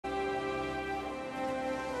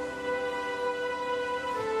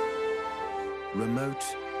Remote,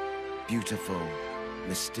 beautiful,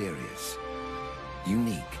 mysterious,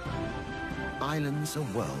 unique. Islands are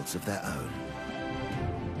worlds of their own.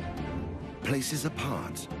 Places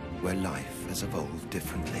apart where life has evolved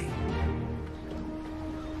differently.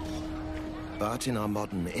 But in our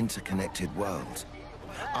modern interconnected world,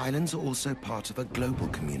 islands are also part of a global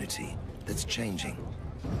community that's changing,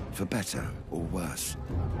 for better or worse.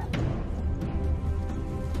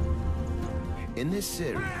 In this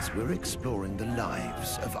series, we're exploring the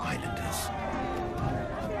lives of islanders.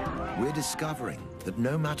 We're discovering that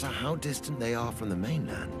no matter how distant they are from the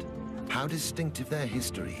mainland, how distinctive their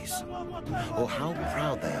histories, or how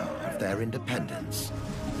proud they are of their independence,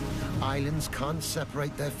 islands can't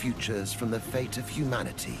separate their futures from the fate of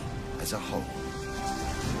humanity as a whole.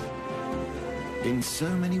 In so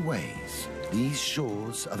many ways, these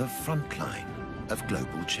shores are the front line of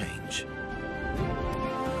global change.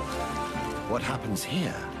 What happens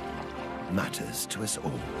here matters to us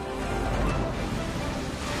all.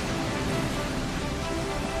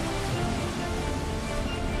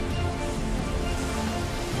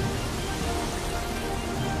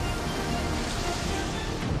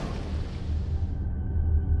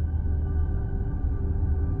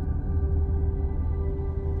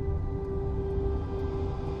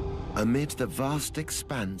 Amid the vast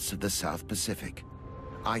expanse of the South Pacific,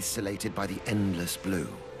 isolated by the endless blue,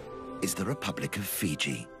 is the Republic of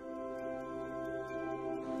Fiji.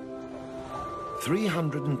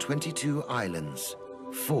 322 islands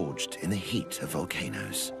forged in the heat of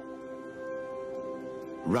volcanoes.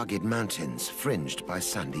 Rugged mountains fringed by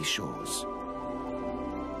sandy shores.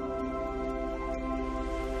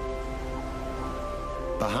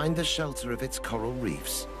 Behind the shelter of its coral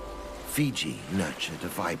reefs, Fiji nurtured a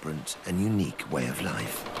vibrant and unique way of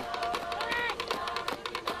life.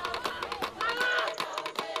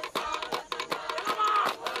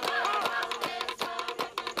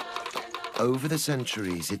 Over the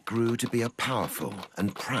centuries, it grew to be a powerful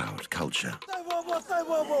and proud culture.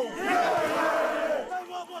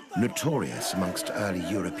 Notorious amongst early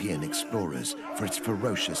European explorers for its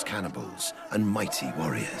ferocious cannibals and mighty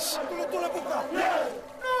warriors.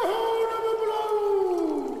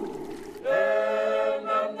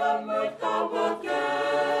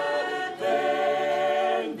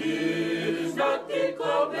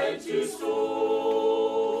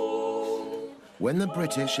 When the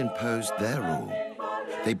British imposed their rule,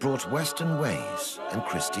 they brought Western ways and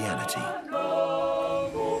Christianity.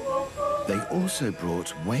 They also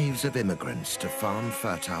brought waves of immigrants to farm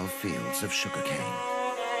fertile fields of sugarcane.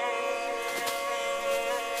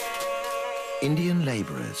 Indian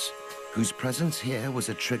laborers, whose presence here was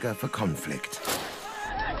a trigger for conflict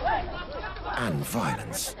and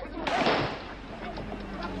violence.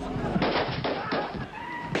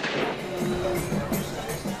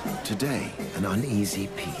 Today, an uneasy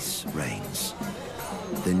peace reigns.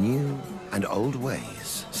 The new and old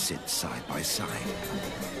ways sit side by side.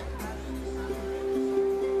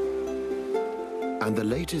 And the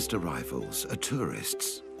latest arrivals are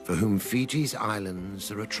tourists for whom Fiji's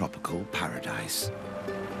islands are a tropical paradise.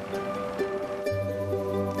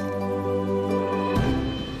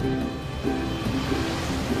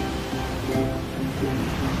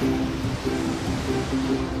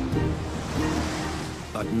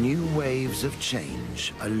 But new waves of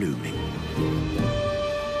change are looming.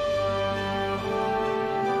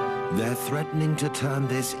 They're threatening to turn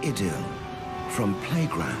this idyll from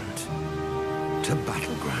playground to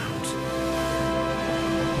battleground.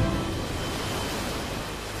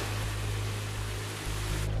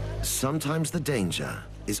 Sometimes the danger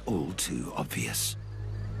is all too obvious.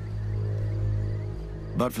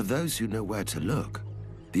 But for those who know where to look,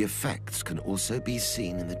 the effects can also be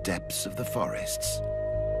seen in the depths of the forests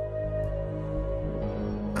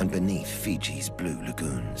and beneath Fiji's blue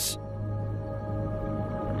lagoons.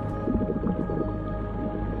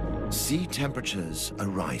 Sea temperatures are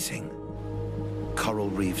rising, coral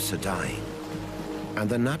reefs are dying, and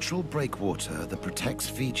the natural breakwater that protects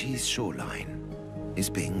Fiji's shoreline is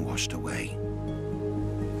being washed away.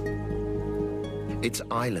 It's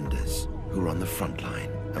islanders who are on the front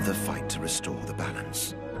line of the fight to restore the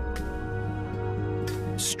balance.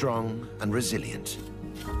 Strong and resilient,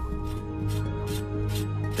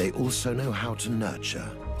 they also know how to nurture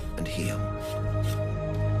and heal.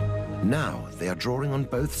 Now they are drawing on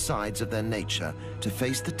both sides of their nature to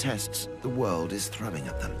face the tests the world is throwing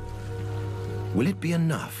at them. Will it be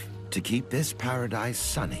enough to keep this paradise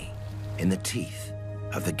sunny in the teeth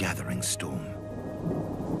of the gathering storm?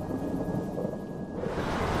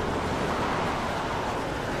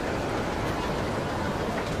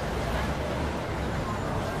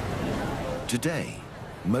 Today,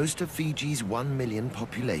 Most of Fiji's 1 million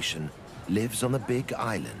population lives on the big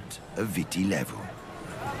island of Viti-Levu.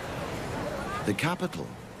 The capital,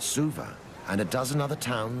 Suva, and a dozen other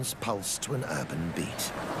towns pulse to an urban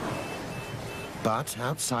beat. But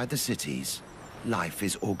outside the cities, life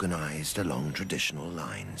is organized along traditional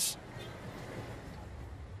lines.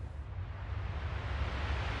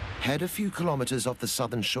 Head a few kilometers off the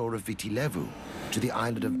southern shore of Viti-Levu to the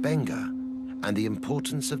island of Benga, and the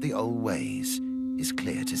importance of the old ways is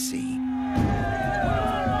clear to see.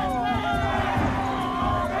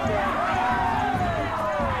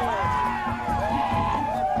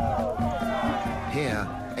 Here,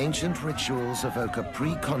 ancient rituals evoke a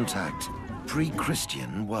pre-contact,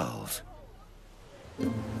 pre-Christian world.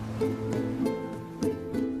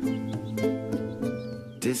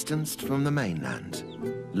 Distanced from the mainland,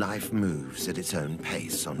 life moves at its own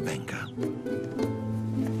pace on Benga.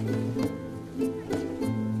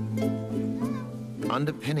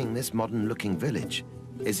 Underpinning this modern-looking village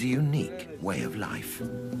is a unique way of life,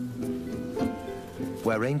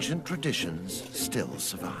 where ancient traditions still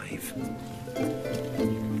survive.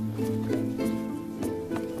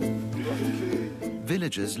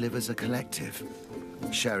 Villagers live as a collective,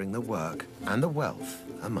 sharing the work and the wealth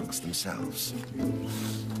amongst themselves.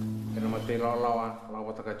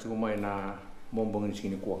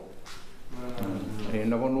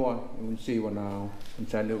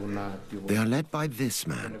 They are led by this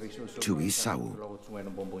man, Tui Sau.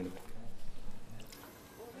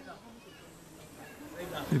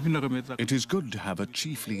 It is good to have a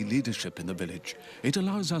chiefly leadership in the village. It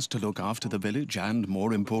allows us to look after the village and,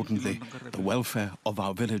 more importantly, the welfare of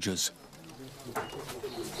our villagers.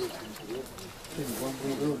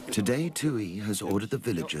 Today, Tui has ordered the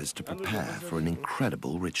villagers to prepare for an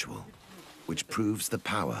incredible ritual, which proves the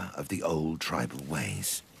power of the old tribal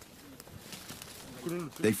ways.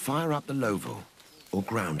 They fire up the lovo, or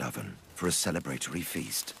ground oven, for a celebratory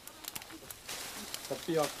feast.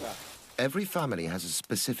 Every family has a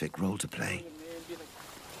specific role to play.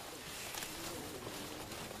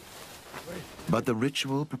 But the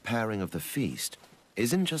ritual preparing of the feast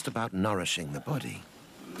isn't just about nourishing the body.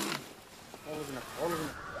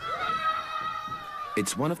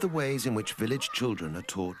 It's one of the ways in which village children are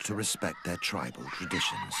taught to respect their tribal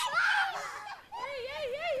traditions.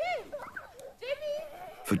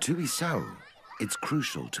 For Tui Sau, it's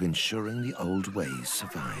crucial to ensuring the old ways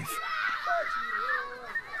survive.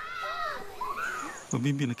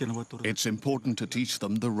 It's important to teach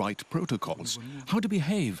them the right protocols, how to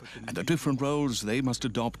behave, and the different roles they must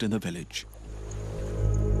adopt in the village.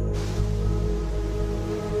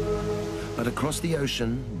 But across the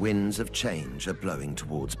ocean, winds of change are blowing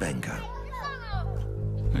towards Benga.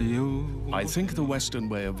 I think the Western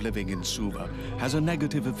way of living in Suva has a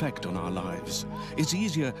negative effect on our lives. It's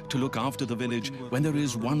easier to look after the village when there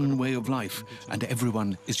is one way of life and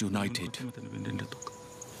everyone is united.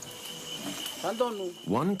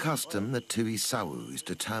 One custom that Tui Sau is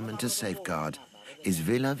determined to safeguard is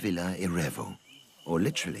Vila Vila Irevo, or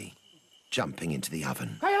literally, jumping into the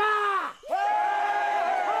oven.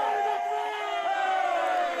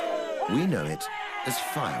 We know it as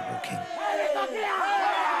firewalking.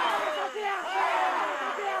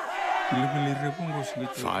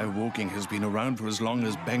 Firewalking has been around for as long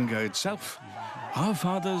as Benga itself. Our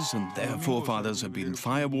fathers and their forefathers have been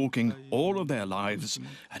firewalking all of their lives,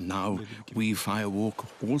 and now we firewalk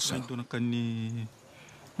also.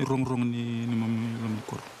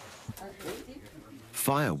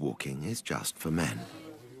 Firewalking is just for men,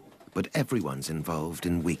 but everyone's involved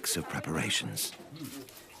in weeks of preparations.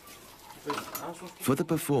 For the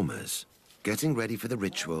performers, getting ready for the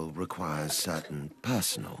ritual requires certain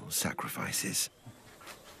personal sacrifices.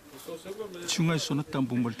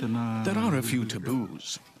 There are a few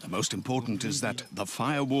taboos. The most important is that the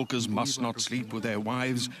firewalkers must not sleep with their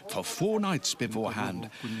wives for 4 nights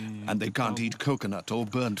beforehand, and they can't eat coconut or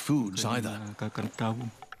burnt foods either.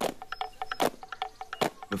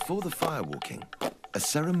 Before the firewalking, a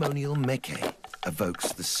ceremonial meke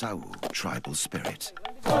evokes the Sau tribal spirit.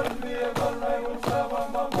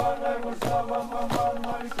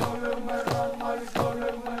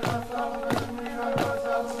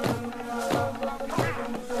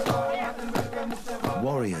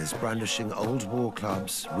 Warriors brandishing old war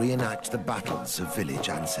clubs reenact the battles of village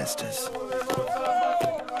ancestors.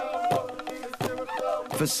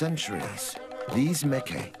 For centuries, these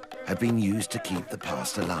meke have been used to keep the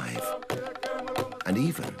past alive, and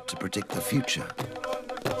even to predict the future.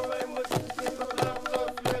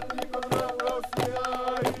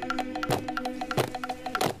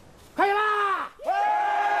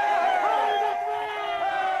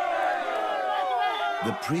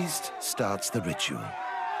 The priest starts the ritual,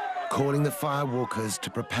 calling the firewalkers to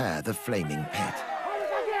prepare the flaming pit.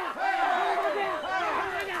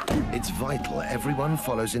 It's vital everyone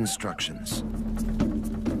follows instructions.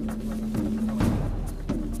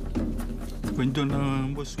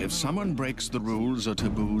 If someone breaks the rules or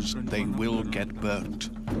taboos, they will get burnt.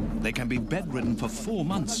 They can be bedridden for 4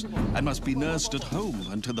 months and must be nursed at home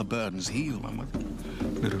until the burns heal.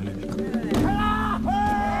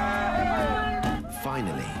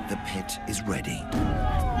 Finally, the pit is ready.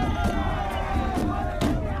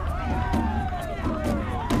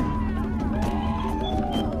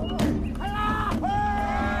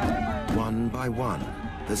 One by one,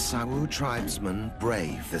 the Sawu tribesmen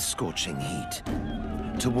brave the scorching heat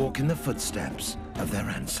to walk in the footsteps of their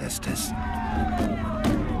ancestors.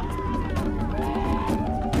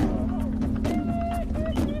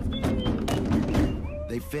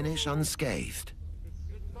 They finish unscathed,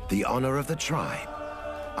 the honor of the tribe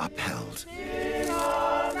upheld.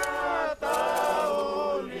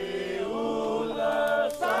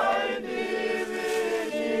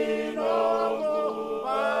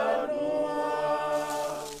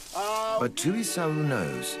 But Tuisaru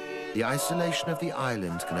knows the isolation of the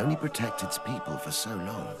island can only protect its people for so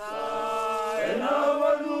long.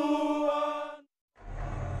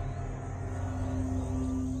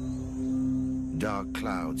 Dark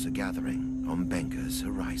clouds are gathering on Benga's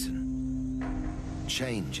horizon.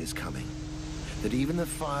 Change is coming that even the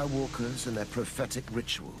firewalkers and their prophetic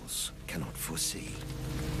rituals cannot foresee.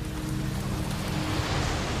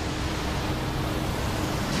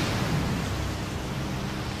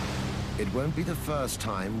 It won't be the first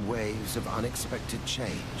time waves of unexpected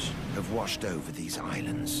change have washed over these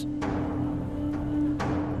islands.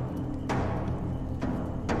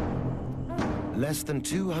 Less than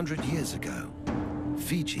 200 years ago,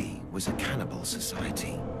 Fiji was a cannibal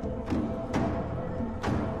society.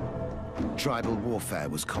 Tribal warfare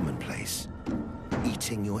was commonplace.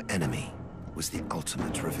 Eating your enemy was the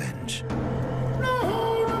ultimate revenge.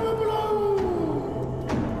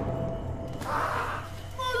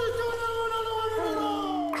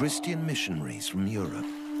 Christian missionaries from Europe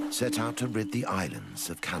set out to rid the islands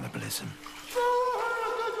of cannibalism.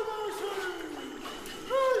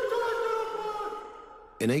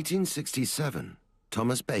 In 1867,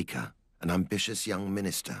 Thomas Baker, an ambitious young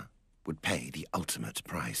minister, would pay the ultimate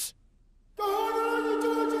price.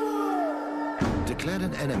 Declared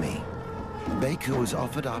an enemy, Baker was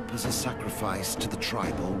offered up as a sacrifice to the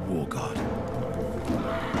tribal war god.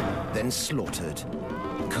 Then slaughtered,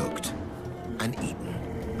 cooked, and eaten.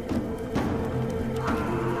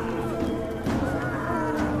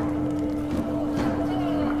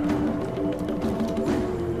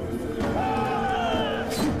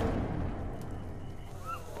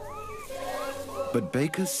 But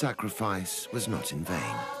Baker's sacrifice was not in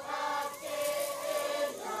vain.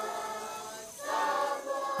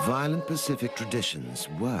 Violent Pacific traditions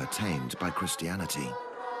were tamed by Christianity.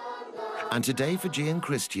 And today Fijian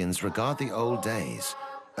Christians regard the old days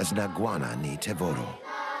as Naguana ni Tevoro,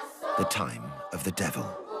 the time of the devil.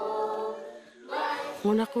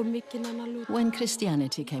 When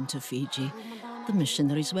Christianity came to Fiji, the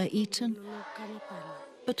missionaries were eaten.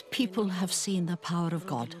 But people have seen the power of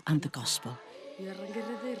God and the gospel.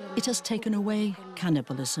 It has taken away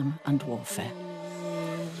cannibalism and warfare.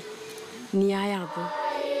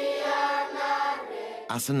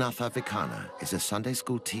 Asanatha Vikana is a Sunday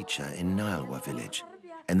school teacher in Nialwa village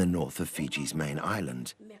in the north of Fiji's main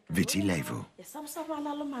island, Viti Levu.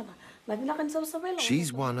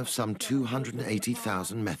 She's one of some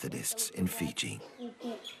 280,000 Methodists in Fiji.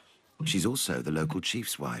 She's also the local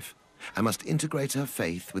chief's wife and must integrate her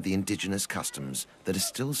faith with the indigenous customs that are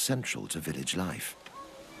still central to village life.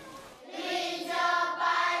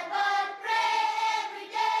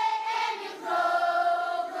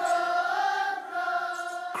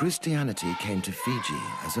 Christianity came to Fiji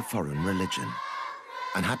as a foreign religion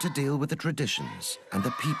and had to deal with the traditions and the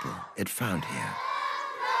people it found here.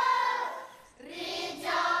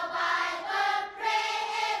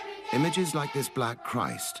 Images like this Black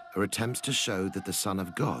Christ are attempts to show that the Son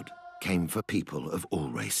of God came for people of all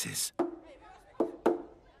races.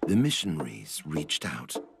 The missionaries reached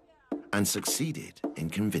out and succeeded in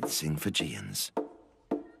convincing Fijians.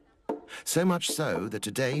 So much so that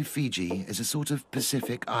today Fiji is a sort of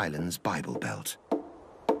Pacific Islands Bible Belt.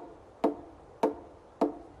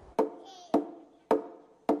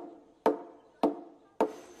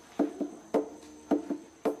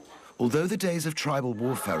 Although the days of tribal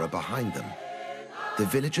warfare are behind them, the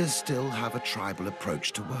villagers still have a tribal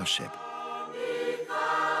approach to worship.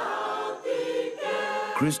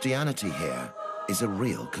 Christianity here is a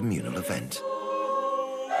real communal event.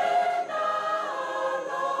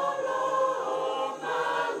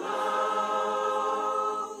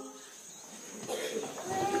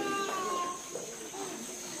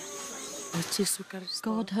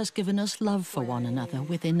 God has given us love for one another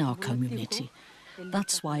within our community.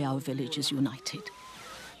 That's why our village is united.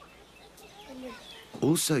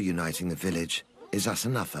 Also uniting the village is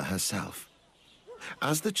Asanatha herself.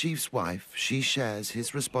 As the chief's wife, she shares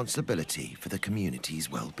his responsibility for the community's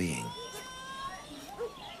well-being.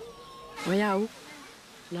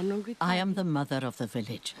 I am the mother of the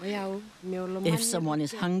village. If someone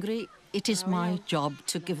is hungry, it is my job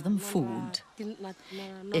to give them food.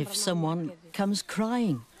 If someone comes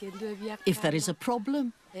crying, if there is a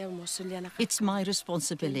problem, it's my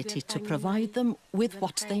responsibility to provide them with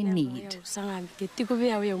what they need.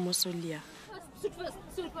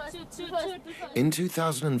 In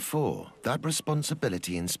 2004, that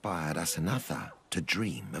responsibility inspired Asanatha to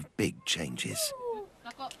dream of big changes.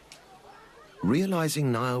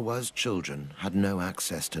 Realizing Nilewa's children had no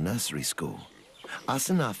access to nursery school,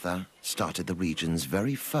 Asanatha started the region's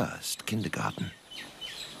very first kindergarten.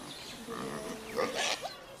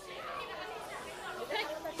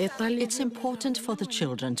 It's important for the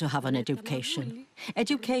children to have an education.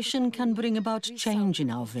 Education can bring about change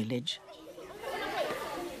in our village.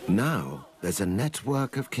 Now, there's a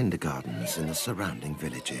network of kindergartens in the surrounding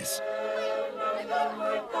villages.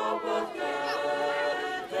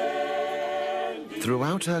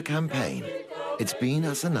 Throughout her campaign, it's been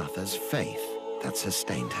Asanatha's faith that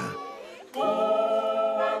sustained her.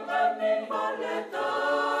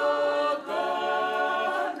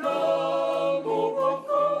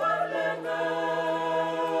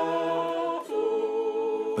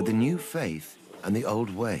 But the new faith and the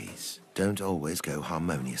old ways don't always go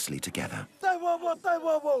harmoniously together.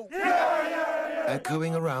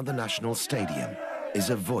 Echoing around the National Stadium is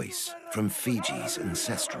a voice from Fiji's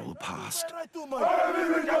ancestral past.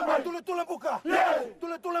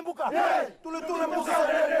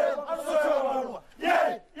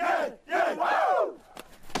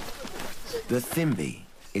 The Thimbi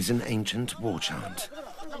is an ancient war chant.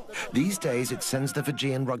 These days it sends the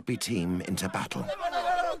Fijian rugby team into battle.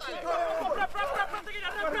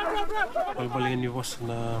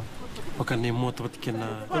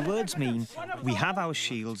 The words mean, we have our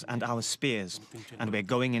shields and our spears, and we're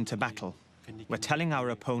going into battle. We're telling our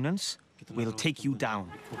opponents, we'll take you down.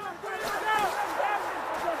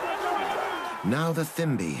 Now the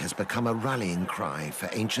Thimbi has become a rallying cry for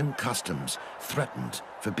ancient customs threatened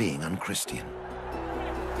for being unchristian.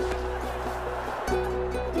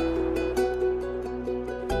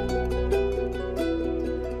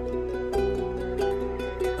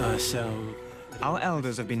 Our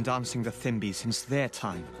elders have been dancing the Thimbi since their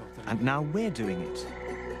time, and now we're doing it.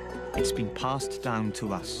 It's been passed down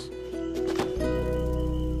to us.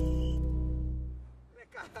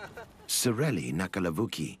 Sireli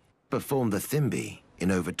Nakalavuki performed the Thimbi in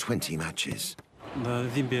over 20 matches. The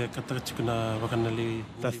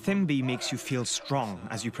Thimbi makes you feel strong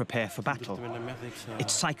as you prepare for battle. It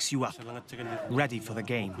psychs you up, ready for the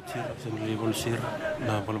game.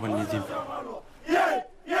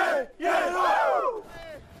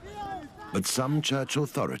 But some church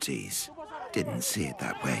authorities didn't see it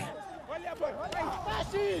that way.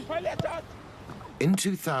 In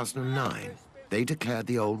 2009, they declared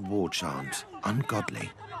the old war chant ungodly.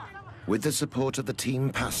 With the support of the team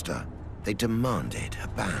pastor, they demanded a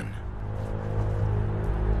ban.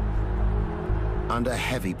 Under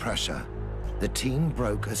heavy pressure, the team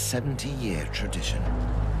broke a 70-year tradition.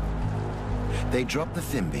 They dropped the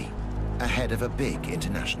Thimbi ahead of a big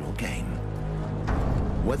international game.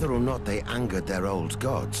 Whether or not they angered their old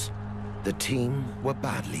gods, the team were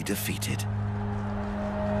badly defeated.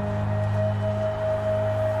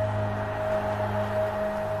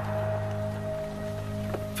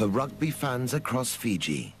 For rugby fans across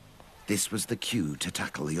Fiji, this was the cue to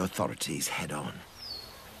tackle the authorities head-on.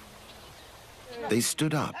 They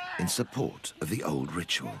stood up in support of the old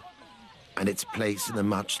ritual and its place in the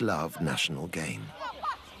much-loved national game.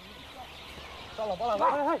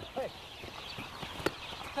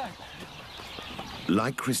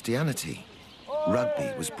 Like Christianity,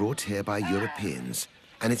 rugby was brought here by Europeans,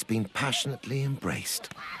 and it's been passionately embraced.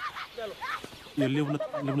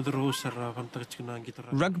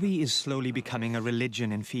 Rugby is slowly becoming a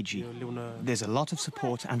religion in Fiji. There's a lot of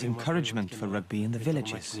support and encouragement for rugby in the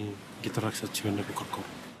villages.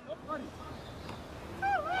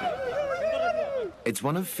 It's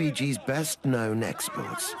one of Fiji's best-known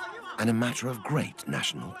exports, and a matter of great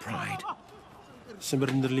national pride.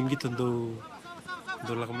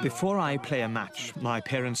 Before I play a match, my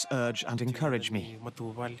parents urge and encourage me.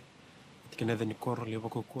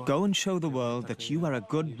 Go and show the world that you are a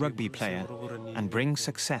good rugby player and bring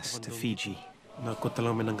success to Fiji.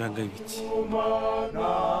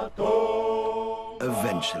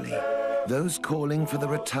 Eventually, those calling for the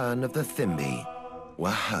return of the Thimbi were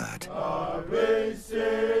heard.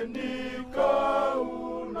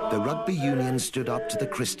 The rugby union stood up to the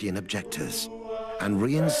Christian objectors and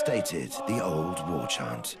reinstated the old war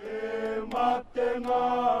chant.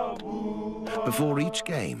 Before each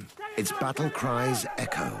game, its battle cries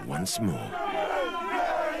echo once more,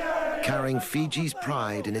 carrying Fiji's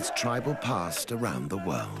pride in its tribal past around the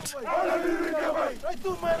world.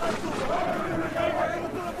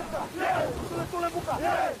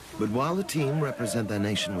 But while the team represent their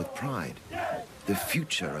nation with pride, the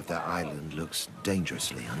future of their island looks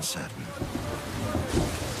dangerously uncertain.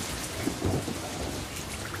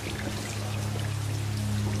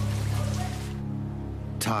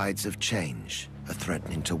 Tides of change are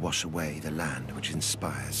threatening to wash away the land which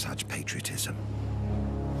inspires such patriotism.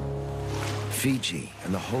 Fiji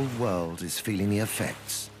and the whole world is feeling the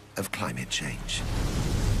effects of climate change.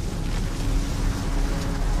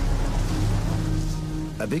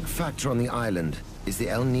 A big factor on the island is the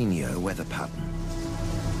El Niño weather pattern.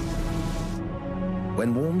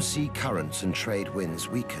 When warm sea currents and trade winds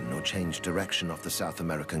weaken or change direction off the South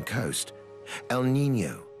American coast, El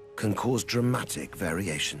Niño can cause dramatic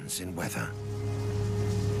variations in weather.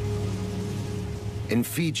 In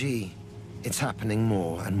Fiji, it's happening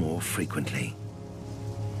more and more frequently.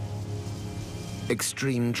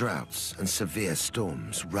 Extreme droughts and severe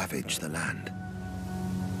storms ravage the land.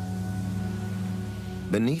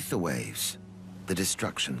 Beneath the waves, the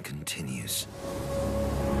destruction continues.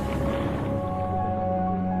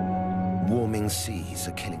 Warming seas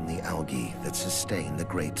are killing the algae that sustain the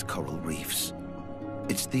great coral reefs.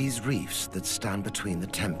 It's these reefs that stand between the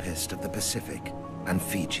tempest of the Pacific and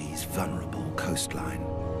Fiji's vulnerable coastline.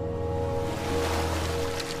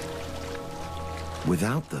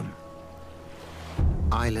 Without them,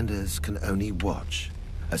 islanders can only watch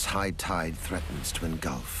as high tide threatens to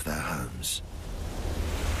engulf their homes.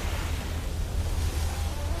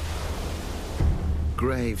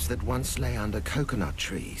 Graves that once lay under coconut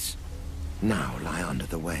trees now lie under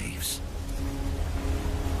the waves.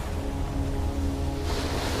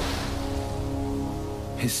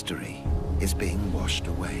 History is being washed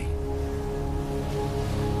away.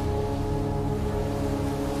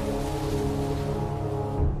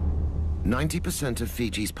 "90% of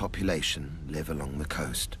Fiji's population live along the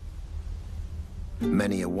coast.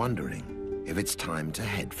 Many are wondering if it's time to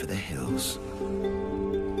head for the hills.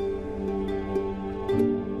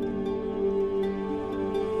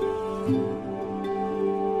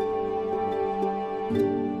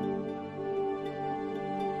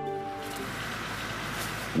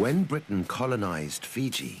 When Britain colonized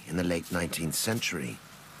Fiji in the late 19th century,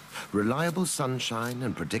 reliable sunshine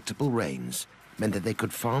and predictable rains meant that they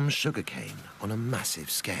could farm sugarcane on a massive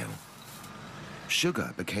scale.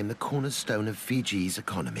 Sugar became the cornerstone of Fiji's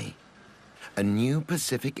economy. A new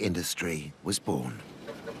Pacific industry was born.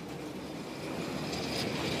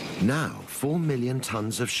 Now, 4 million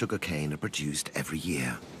tons of sugarcane are produced every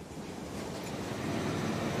year.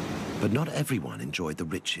 But not everyone enjoyed the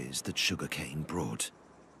riches that sugarcane brought.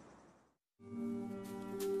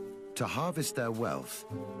 To harvest their wealth,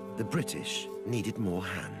 the British needed more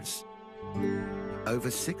hands. Over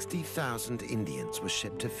 60,000 Indians were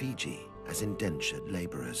shipped to Fiji as indentured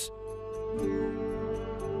laborers.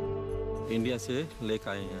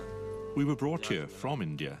 We were brought here from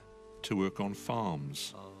India to work on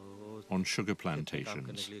farms, on sugar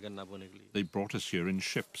plantations. They brought us here in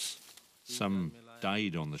ships. Some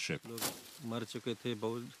died on the ship,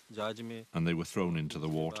 and they were thrown into the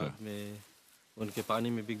water.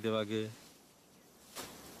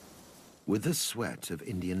 With the sweat of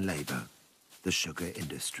Indian labor, the sugar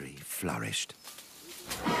industry flourished.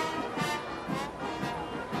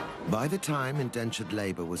 By the time indentured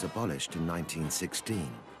labor was abolished in 1916,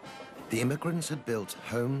 the immigrants had built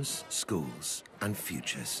homes, schools, and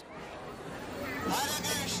futures.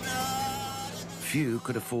 Few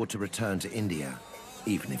could afford to return to India,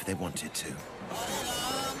 even if they wanted to.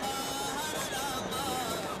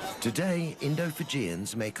 Today,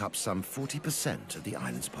 Indo-Fijians make up some 40% of the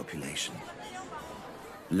island's population.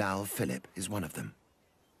 Lal Philip is one of them.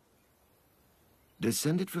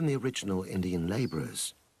 Descended from the original Indian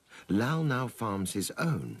laborers, Lal now farms his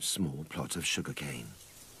own small plot of sugarcane.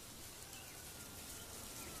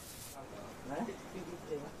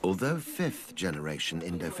 Although fifth-generation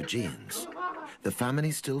Indo-Fijians, the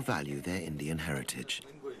family still value their Indian heritage.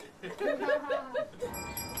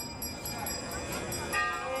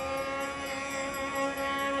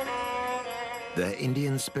 Their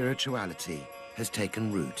Indian spirituality has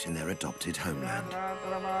taken root in their adopted homeland.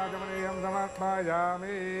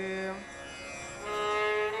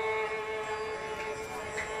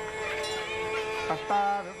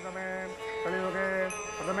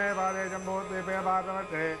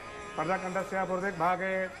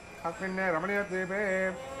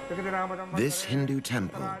 This Hindu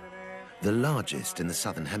temple, the largest in the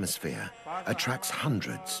southern hemisphere, attracts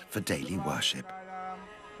hundreds for daily worship.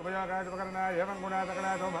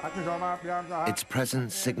 Its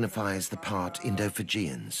presence signifies the part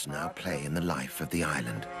Indo-Fijians now play in the life of the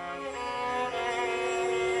island.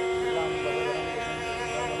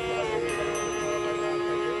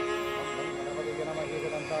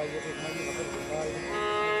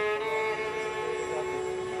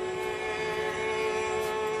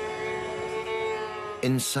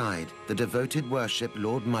 Inside, the devoted worship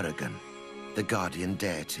Lord Murugan, the guardian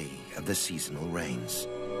deity of the seasonal rains.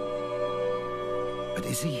 But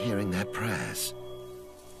is he hearing their prayers?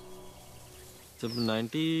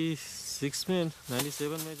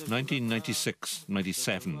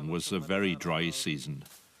 1996-97 was a very dry season.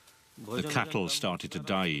 The cattle started to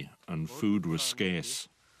die and food was scarce.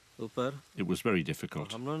 It was very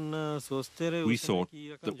difficult. We thought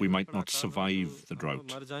that we might not survive the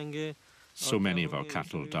drought. So many of our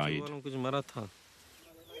cattle died.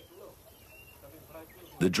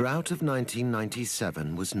 The drought of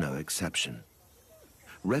 1997 was no exception.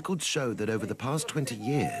 Records show that over the past 20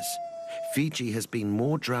 years, Fiji has been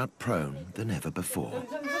more drought-prone than ever before.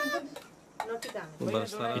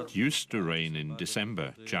 It used to rain in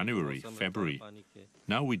December, January, February.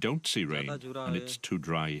 Now we don't see rain, and it's too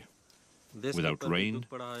dry. Without rain,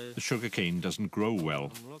 the sugarcane doesn't grow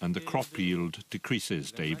well, and the crop yield decreases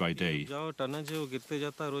day by day. The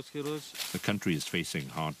country is facing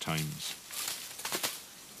hard times.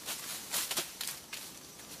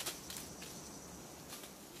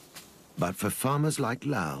 But for farmers like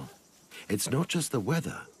Lal, it's not just the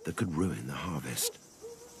weather that could ruin the harvest.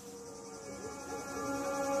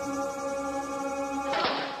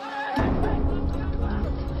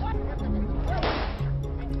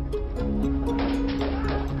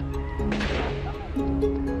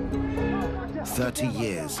 "30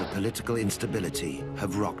 years of political instability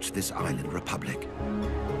have rocked this island republic.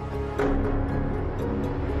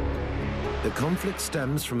 The conflict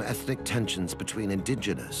stems from ethnic tensions between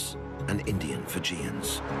indigenous and Indian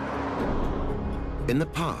Fijians. In the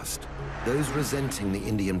past, those resenting the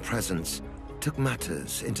Indian presence took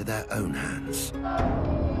matters into their own hands.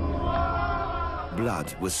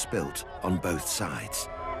 Blood was spilt on both sides.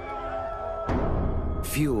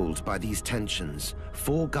 Fueled by these tensions,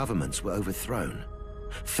 4 governments were overthrown.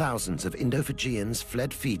 Thousands of Indo-Fijians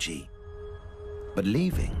fled Fiji. But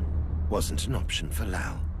leaving wasn't an option for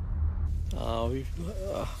Lal.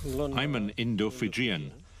 I'm an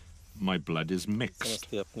Indo-Fijian. My blood is mixed.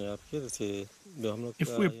 If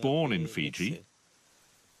we're born in Fiji,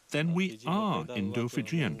 then we are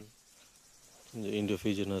Indo-Fijian.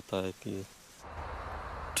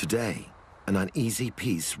 Today, an uneasy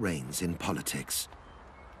peace reigns in politics.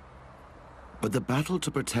 But the battle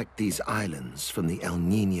to protect these islands from the El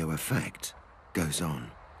Niño effect goes on.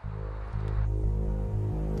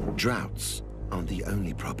 Droughts aren't the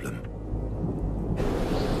only problem.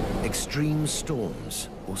 Extreme storms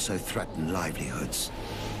also threaten livelihoods.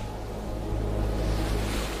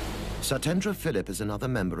 Satendra Philip is another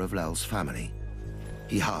member of Lal's family.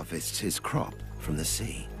 He harvests his crop from the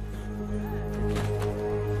sea.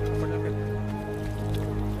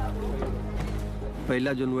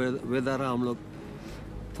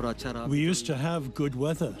 We used to have good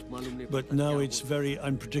weather, but now it's very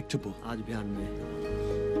unpredictable.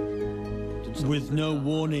 With no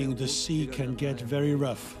warning, the sea can get very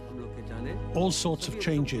rough. All sorts of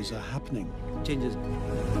changes are happening.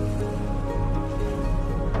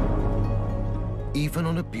 Even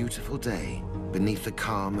on a beautiful day, beneath the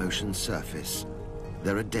calm ocean surface,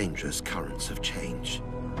 there are dangerous currents of change.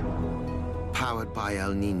 Powered by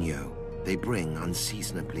El Niño, they bring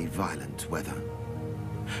unseasonably violent weather.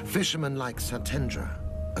 Fishermen like Satendra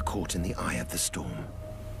are caught in the eye of the storm.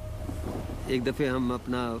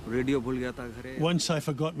 Once I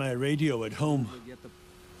forgot my radio at home.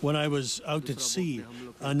 When I was out at sea,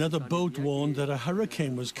 another boat warned that a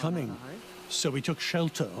hurricane was coming, so we took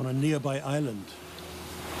shelter on a nearby island.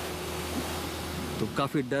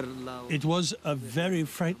 It was a very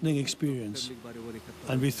frightening experience,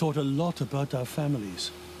 and we thought a lot about our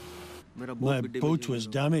families. My boat was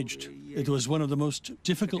damaged. It was one of the most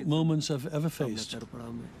difficult moments I've ever faced.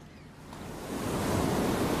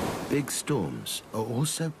 Big storms are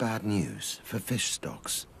also bad news for fish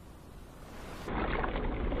stocks.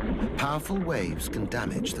 Powerful waves can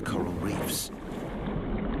damage the coral reefs.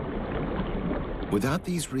 Without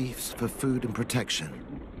these reefs for food and protection,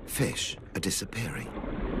 fish are disappearing.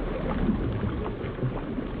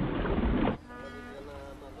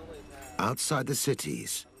 Outside the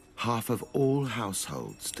cities, half of all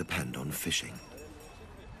households depend on fishing.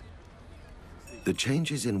 The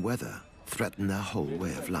changes in weather threaten their whole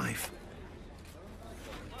way of life.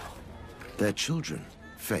 Their children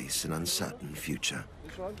face an uncertain future.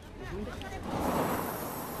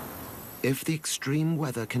 If the extreme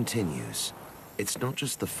weather continues, it's not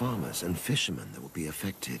just the farmers and fishermen that will be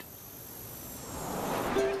affected.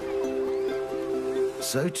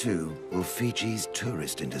 So too will Fiji's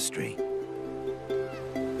tourist industry.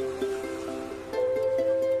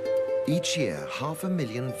 Each year,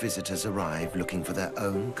 500,000 visitors arrive looking for their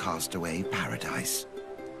own castaway paradise.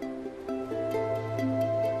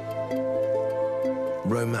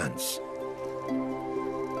 Romance,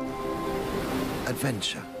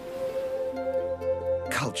 adventure,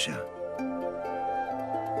 culture.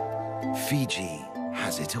 Fiji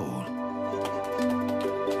has it all.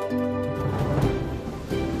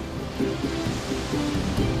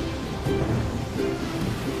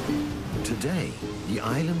 Today, the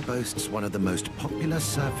island boasts one of the most popular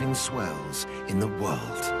surfing swells in the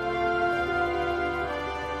world.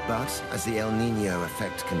 But as the El Niño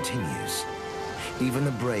effect continues, even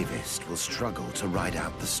the bravest will struggle to ride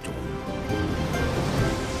out the storm.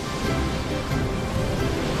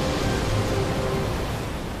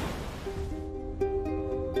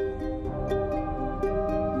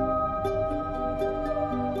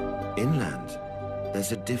 Inland,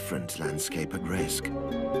 there's a different landscape at risk.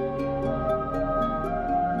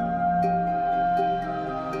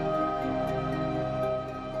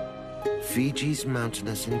 Fiji's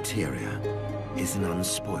mountainous interior is an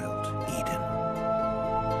unspoiled Eden.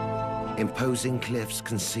 Imposing cliffs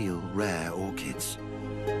conceal rare orchids.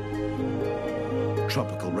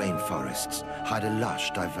 Tropical rainforests hide a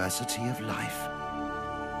lush diversity of life.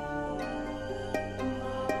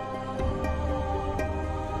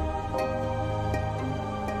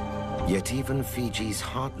 Yet even Fiji's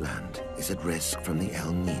heartland is at risk from the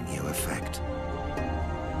El Niño effect.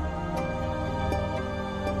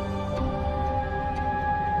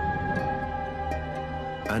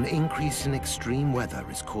 An increase in extreme weather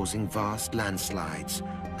is causing vast landslides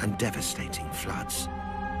and devastating floods.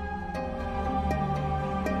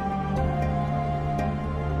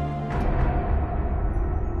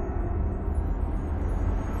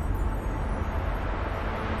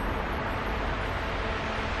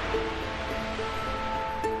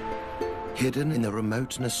 Hidden in the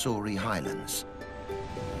remote Nassori highlands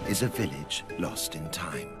is a village lost in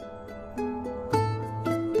time.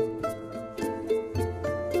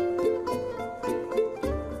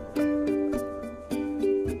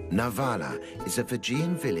 Navala is a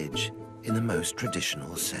Fijian village in the most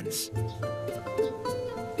traditional sense.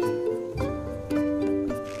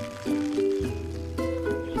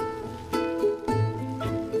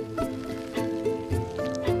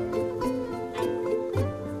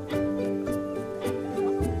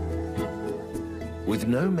 With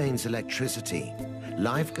no mains electricity,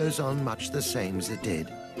 life goes on much the same as it did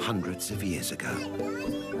hundreds of years ago.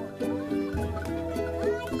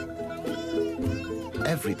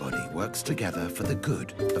 Everybody works together for the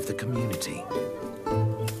good of the community.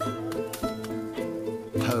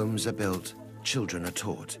 Homes are built, children are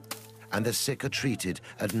taught, and the sick are treated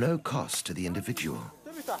at no cost to the individual.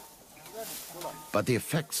 But the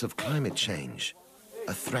effects of climate change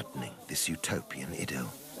are threatening this utopian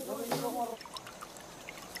idyll.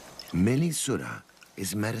 Mili Sura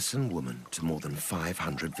is medicine woman to more than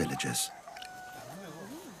 500 villagers.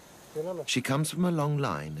 She comes from a long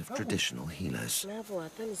line of traditional healers.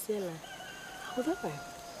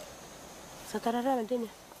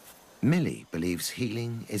 Millie believes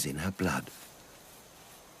healing is in her blood,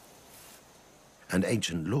 and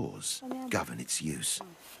ancient laws govern its use.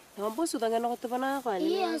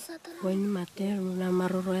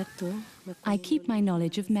 I keep my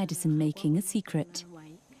knowledge of medicine making a secret.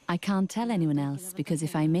 I can't tell anyone else because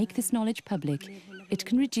if I make this knowledge public, it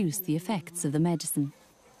can reduce the effects of the medicine.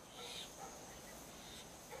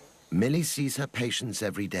 Millie sees her patients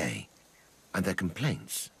every day, and their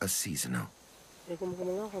complaints are seasonal.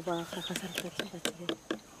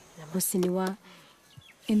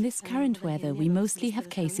 In this current weather, we mostly have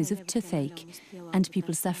cases of toothache and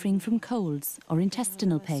people suffering from colds or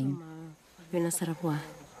intestinal pain.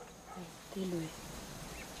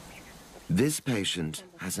 This patient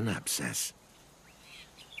has an abscess.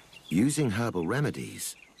 Using herbal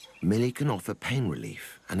remedies, Millie can offer pain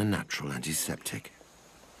relief and a natural antiseptic.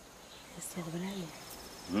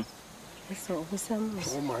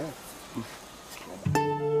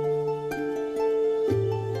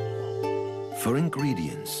 For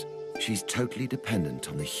ingredients, she's totally dependent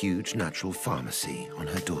on the huge natural pharmacy on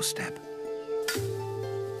her doorstep.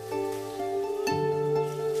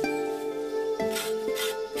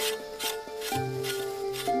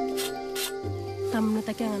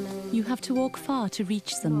 You have to walk far to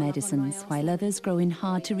reach some medicines, while others grow in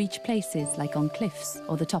hard-to-reach places like on cliffs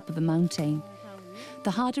or the top of a mountain.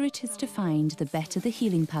 The harder it is to find, the better the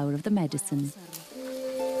healing power of the medicine.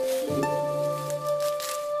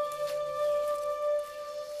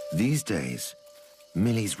 These days,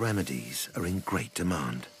 Millie's remedies are in great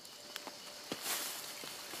demand.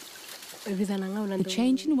 The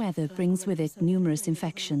change in weather brings with it numerous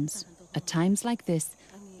infections. At times like this,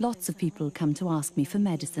 lots of people come to ask me for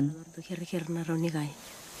medicine.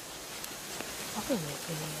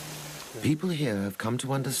 People here have come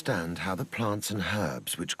to understand how the plants and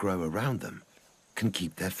herbs which grow around them can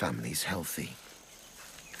keep their families healthy.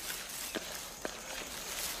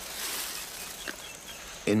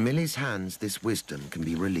 In Millie's hands, this wisdom can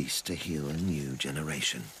be released to heal a new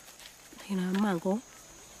generation.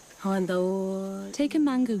 Take a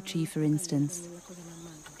mango tree, for instance.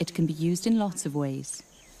 It can be used in lots of ways.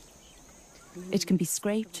 It can be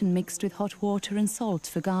scraped and mixed with hot water and salt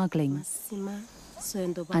for gargling.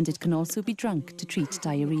 And it can also be drunk to treat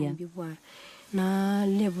diarrhea.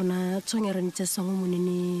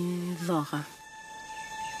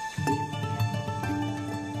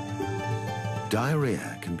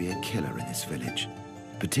 Diarrhea can be a killer in this village,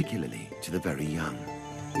 particularly to the very young.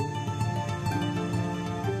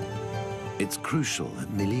 It's crucial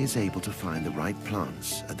that Millie is able to find the right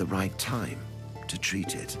plants at the right time to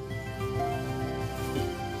treat it.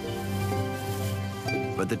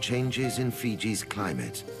 But the changes in Fiji's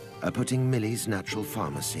climate are putting Millie's natural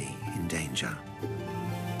pharmacy in danger.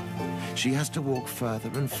 She has to walk further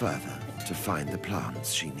and further to find the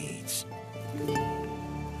plants she needs.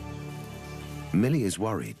 Millie is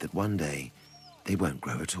worried that one day they won't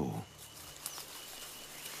grow at all.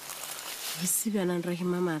 It's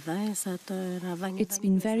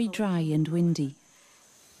been very dry and windy.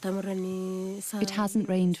 It hasn't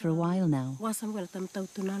rained for a while now.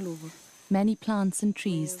 Many plants and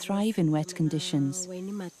trees thrive in wet conditions,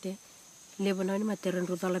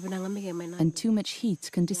 and too much heat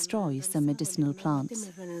can destroy some medicinal plants.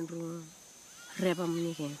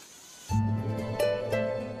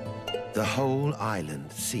 The whole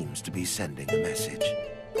island seems to be sending a message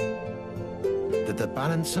that the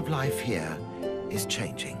balance of life here is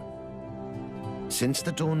changing. Since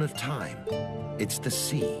the dawn of time, it's the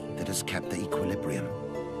sea that has kept the equilibrium.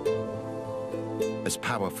 As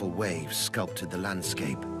powerful waves sculpted the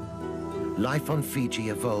landscape, life on Fiji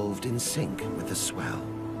evolved in sync with the swell.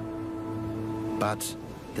 But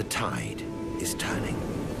the tide is turning.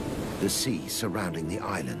 The sea surrounding the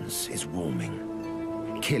islands is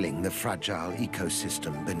warming, killing the fragile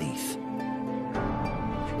ecosystem beneath.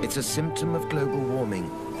 It's a symptom of global warming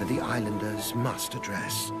that the islanders must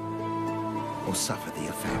address, or suffer the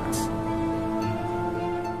effects.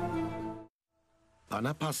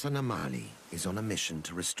 Panapasa Namali is on a mission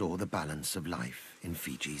to restore the balance of life in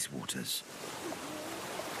Fiji's waters.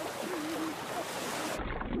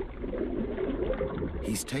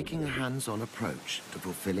 He's taking a hands-on approach to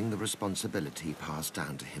fulfilling the responsibility passed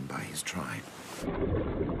down to him by his tribe.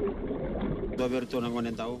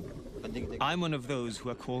 I'm one of those who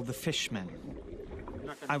are called the Fishmen.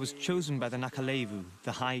 I was chosen by the Nakalevu,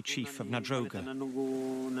 the High Chief of Nadroga.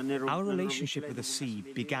 Our relationship with the sea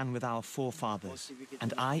began with our forefathers,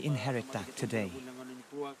 and I inherit that today.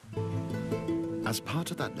 As part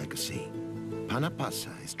of that legacy,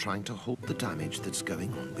 Panapasa is trying to halt the damage that's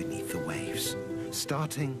going on beneath the waves,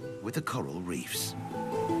 starting with the coral reefs.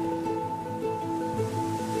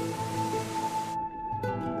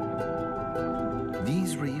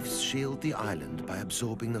 These reefs shield the island by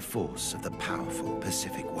absorbing the force of the powerful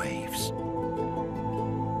Pacific waves.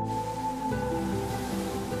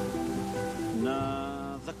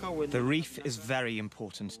 The reef is very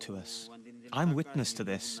important to us. I'm witness to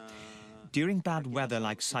this. During bad weather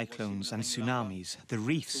like cyclones and tsunamis, the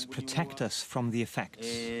reefs protect us from the effects.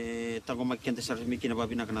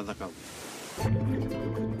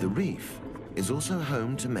 The reef is also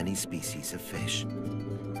home to many species of fish.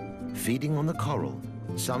 Feeding on the coral,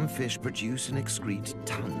 some fish produce and excrete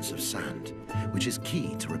tons of sand, which is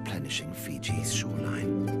key to replenishing Fiji's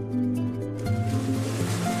shoreline.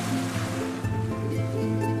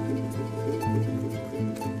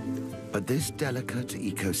 But this delicate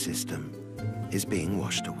ecosystem is being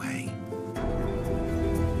washed away.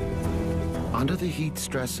 Under the heat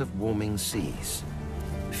stress of warming seas,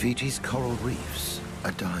 Fiji's coral reefs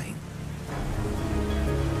are dying.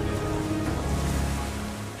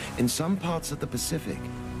 In some parts of the Pacific,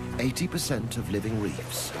 80% of living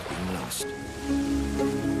reefs have been lost.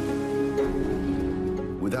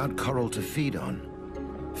 Without coral to feed on,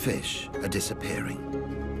 fish are disappearing.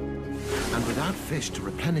 And without fish to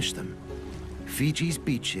replenish them, Fiji's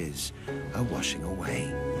beaches are washing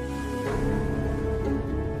away.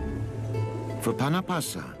 For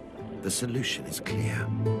Panapasa, the solution is clear.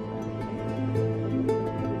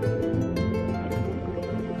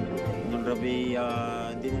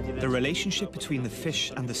 The relationship between the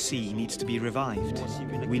fish and the sea needs to be revived.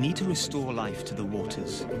 We need to restore life to the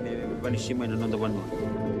waters.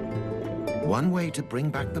 One way to bring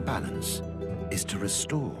back the balance is to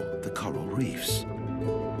restore the coral reefs.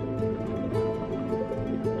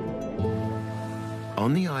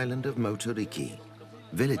 On the island of Motoriki,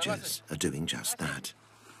 villagers are doing just that.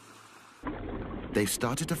 They've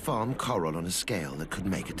started to farm coral on a scale that could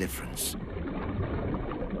make a difference.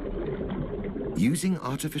 Using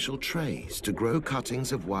artificial trays to grow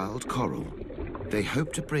cuttings of wild coral, they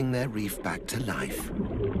hope to bring their reef back to life.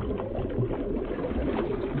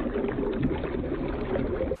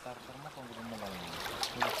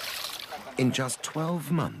 In just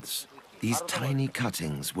 12 months, these tiny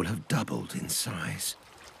cuttings will have doubled in size.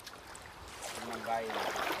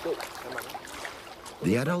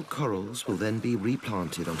 The adult corals will then be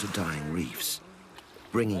replanted onto dying reefs,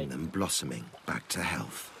 bringing them blossoming back to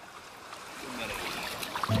health.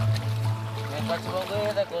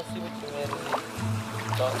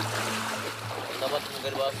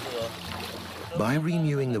 By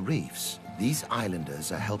renewing the reefs, these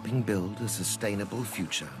islanders are helping build a sustainable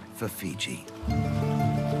future for Fiji.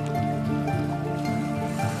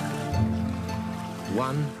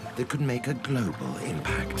 One that could make a global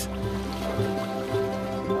impact.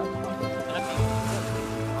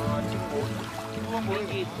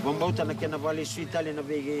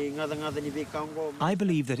 I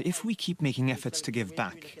believe that if we keep making efforts to give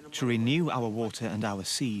back, to renew our water and our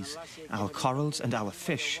seas, our corals and our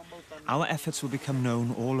fish, our efforts will become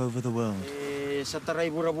known all over the world.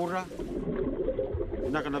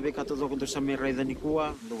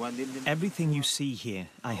 Everything you see here,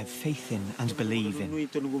 I have faith in and believe in.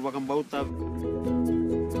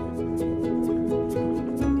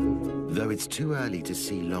 Though it's too early to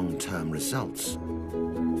see long-term results,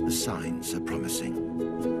 the signs are promising.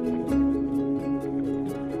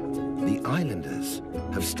 The islanders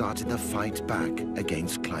have started the fight back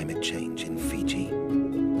against climate change in Fiji.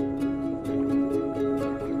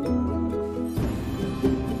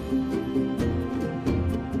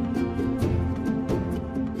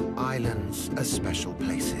 Islands are special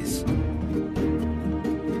places.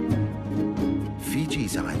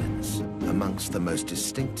 Fiji's islands amongst the most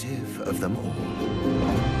distinctive of them all.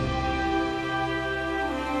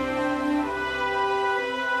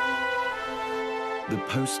 The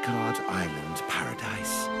postcard island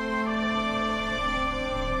paradise.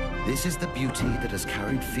 This is the beauty that has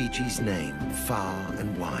carried Fiji's name far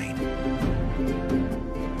and wide.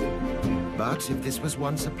 But if this was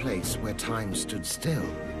once a place where time stood still,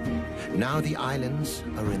 now the islands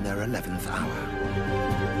are in their 11th hour.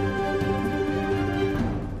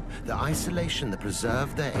 The isolation that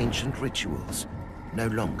preserved their ancient rituals no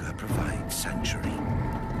longer provides sanctuary.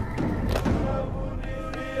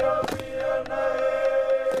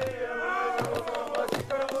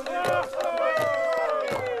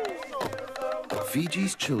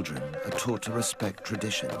 Fiji's children are taught to respect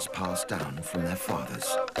traditions passed down from their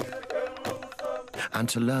fathers and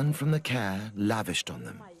to learn from the care lavished on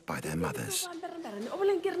them by their mothers.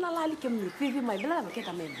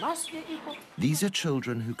 These are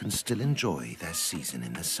children who can still enjoy their season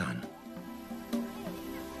in the sun.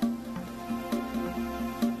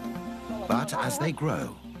 But as they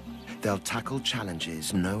grow, they'll tackle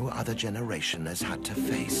challenges no other generation has had to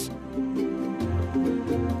face.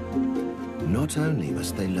 Not only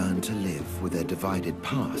must they learn to live with their divided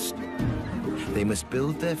past, they must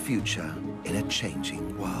build their future in a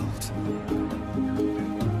changing world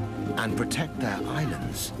and protect their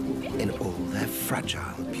islands in all their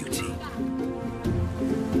fragile beauty.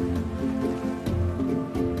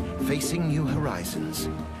 Facing new horizons,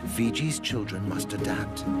 Fiji's children must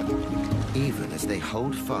adapt, even as they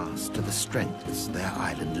hold fast to the strengths their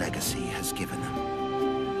island legacy has given them.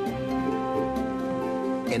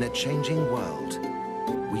 In a changing world,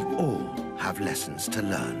 we all have lessons to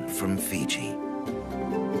learn from Fiji.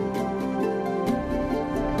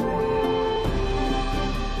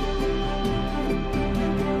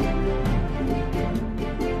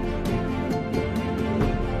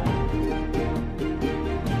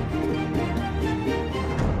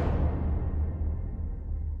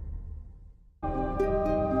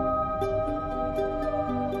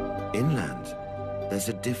 Inland, there's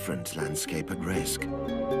a different landscape at risk.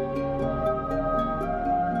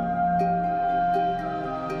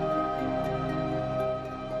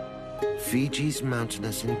 Fiji's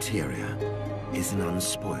mountainous interior is an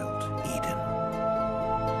unspoiled Eden.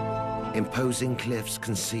 Imposing cliffs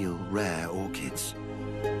conceal rare orchids.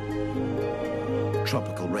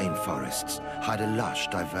 Tropical rainforests hide a lush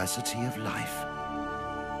diversity of life.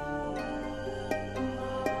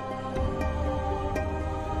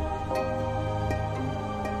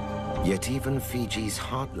 Yet even Fiji's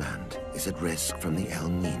heartland is at risk from the El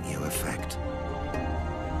Niño effect.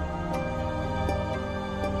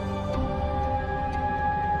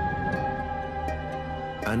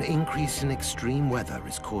 An increase in extreme weather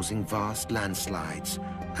is causing vast landslides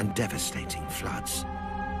and devastating floods.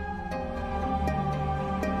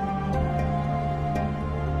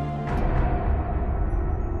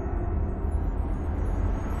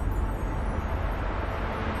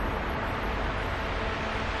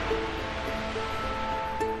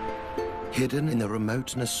 Hidden in the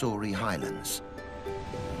remote Nassori highlands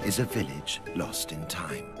is a village lost in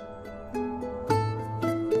time.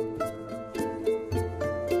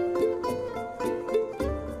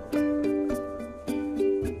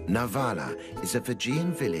 Navala is a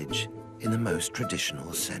Fijian village in the most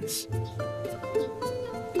traditional sense.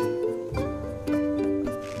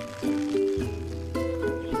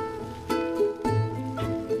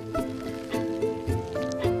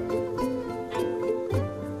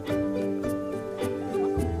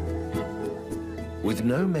 With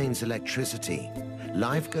no mains electricity,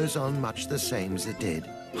 life goes on much the same as it did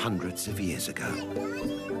hundreds of years ago.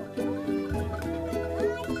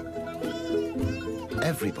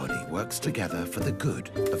 Everybody works together for the good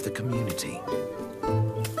of the community.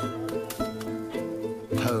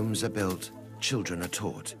 Homes are built, children are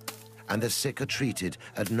taught, and the sick are treated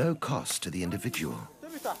at no cost to the individual.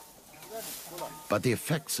 But the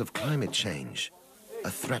effects of climate change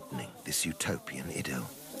are threatening this utopian idyll.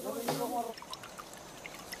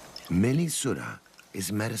 Mili Sura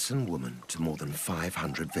is medicine woman to more than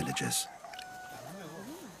 500 villagers.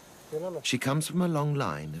 She comes from a long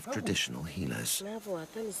line of traditional healers.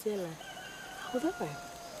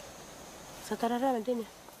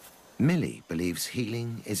 Mili believes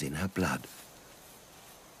healing is in her blood,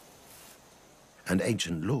 and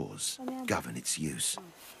ancient laws govern its use.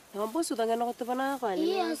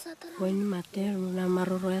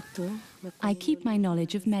 I keep my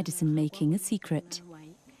knowledge of medicine making a secret.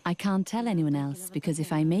 I can't tell anyone else because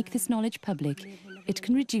if I make this knowledge public, it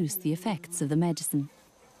can reduce the effects of the medicine.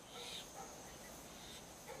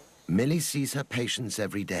 Mili sees her patients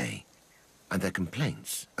every day, and their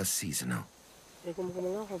complaints are seasonal.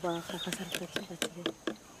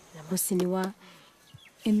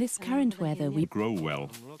 In this current weather, we grow well,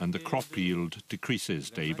 and the crop yield decreases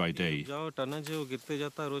day by day. The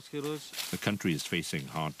country is facing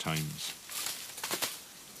hard times.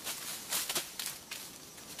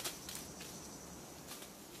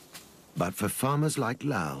 But for farmers like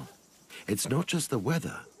Lal, it's not just the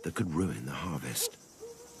weather that could ruin the harvest.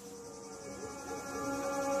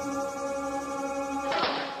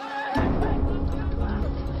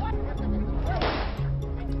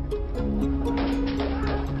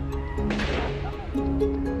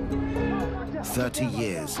 "30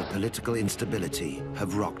 years of political instability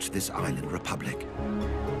have rocked this island republic.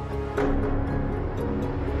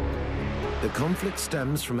 The conflict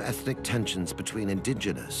stems from ethnic tensions between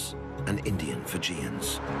indigenous and Indian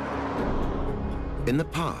Fijians. In the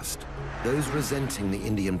past, those resenting the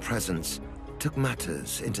Indian presence took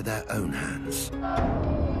matters into their own hands.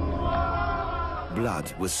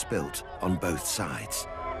 Blood was spilt on both sides.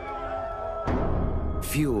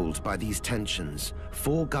 Fueled by these tensions,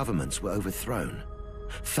 4 governments were overthrown.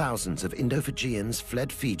 Thousands of Indo-Fijians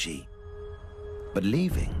fled Fiji, but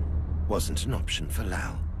leaving wasn't an option for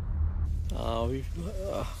Lal.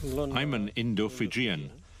 I'm an Indo-Fijian.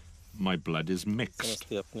 My blood is mixed.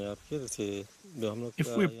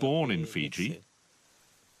 If we're born in Fiji,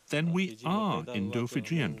 then we are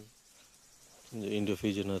Indo-Fijian.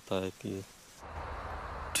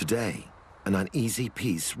 Today, an uneasy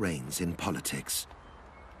peace reigns in politics.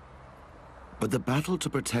 But the battle to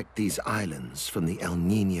protect these islands from the El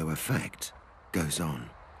Niño effect goes on.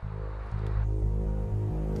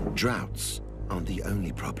 Droughts aren't the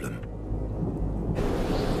only problem.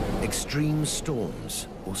 Extreme storms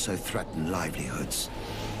also threaten livelihoods.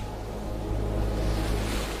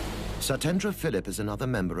 Satendra Philip is another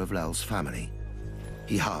member of Lal's family.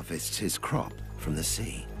 He harvests his crop from the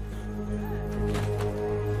sea.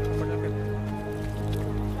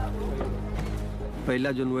 We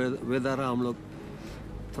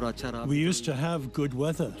used to have good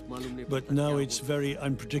weather, but now it's very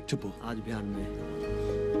unpredictable.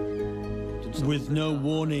 With no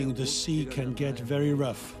warning, the sea can get very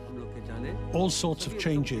rough. All sorts of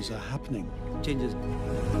changes are happening.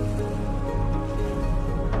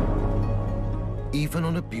 Even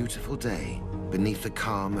on a beautiful day, beneath the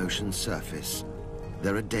calm ocean surface,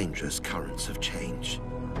 there are dangerous currents of change.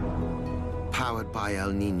 Powered by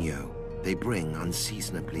El Niño, they bring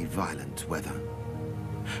unseasonably violent weather.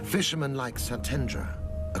 Fishermen like Satendra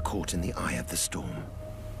are caught in the eye of the storm.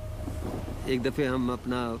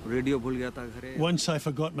 Once I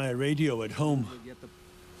forgot my radio at home.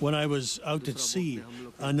 When I was out at sea,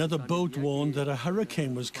 another boat warned that a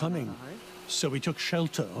hurricane was coming, so we took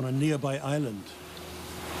shelter on a nearby island.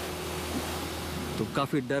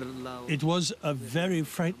 It was a very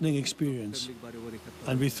frightening experience,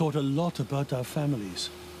 and we thought a lot about our families.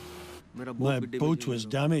 My boat was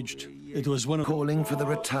damaged. It was one of... Calling for the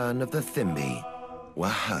return of the Thimbi were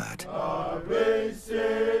heard.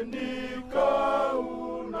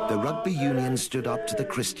 The rugby union stood up to the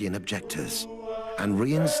Christian objectors and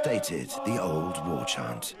reinstated the old war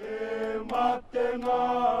chant.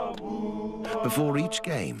 Before each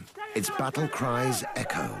game, its battle cries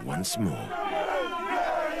echo once more,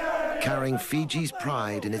 carrying Fiji's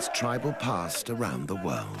pride in its tribal past around the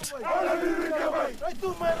world.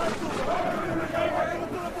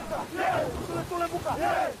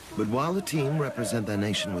 But while the team represent their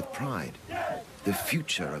nation with pride, the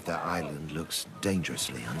future of their island looks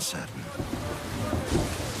dangerously uncertain.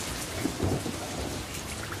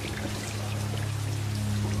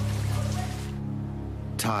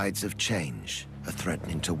 Tides of change are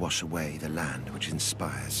threatening to wash away the land which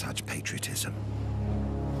inspires such patriotism.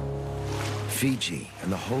 Fiji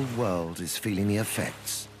and the whole world is feeling the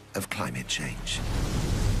effects of climate change.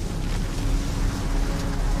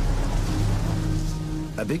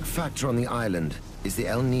 A big factor on the island is the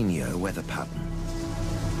El Niño weather pattern.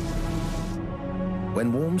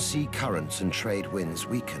 When warm sea currents and trade winds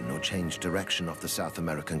weaken or change direction off the South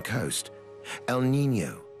American coast, El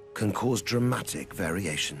Niño can cause dramatic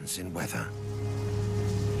variations in weather.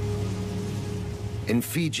 In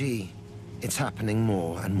Fiji, it's happening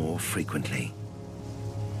more and more frequently.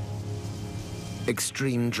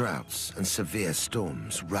 Extreme droughts and severe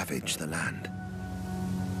storms ravage the land.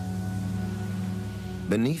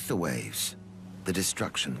 Beneath the waves, the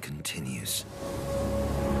destruction continues.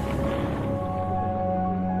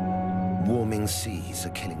 Warming seas are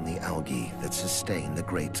killing the algae that sustain the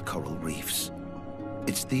great coral reefs.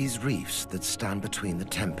 It's these reefs that stand between the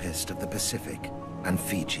tempest of the Pacific and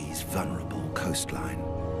Fiji's vulnerable coastline.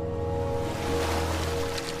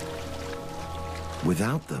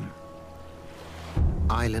 Without them,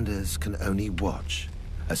 islanders can only watch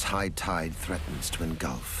as high tide threatens to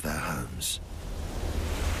engulf their homes.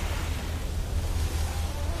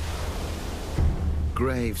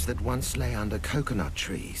 Graves that once lay under coconut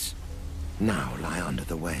trees now lie under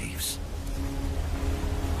the waves.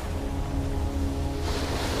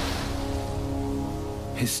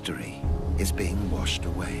 History is being washed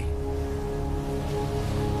away.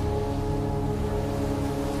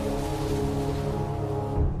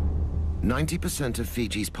 "90% of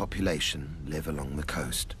Fiji's population live along the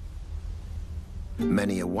coast.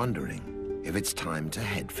 Many are wondering if it's time to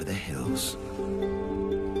head for the hills.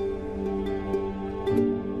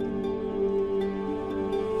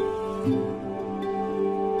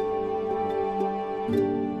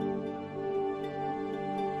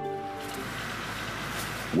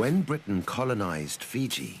 When Britain colonized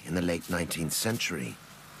Fiji in the late 19th century,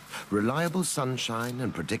 reliable sunshine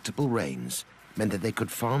and predictable rains meant that they could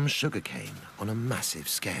farm sugarcane on a massive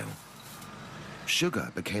scale.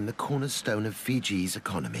 Sugar became the cornerstone of Fiji's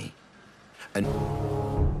economy, and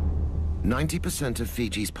 90% of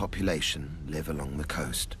Fiji's population live along the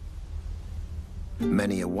coast.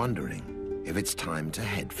 Many are wondering if it's time to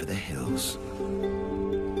head for the hills.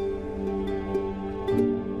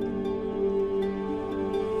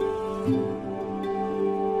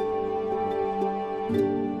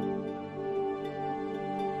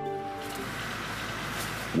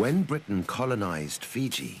 When Britain colonized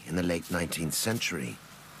Fiji in the late 19th century,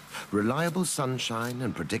 reliable sunshine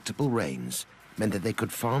and predictable rains meant that they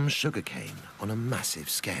could farm sugarcane on a massive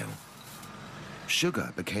scale.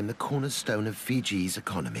 Sugar became the cornerstone of Fiji's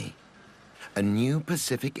economy. A new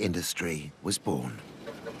Pacific industry was born.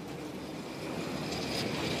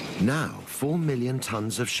 Now, 4 million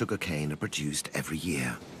tons of sugarcane are produced every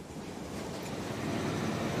year.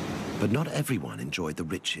 But not everyone enjoyed the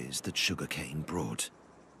riches that sugarcane brought.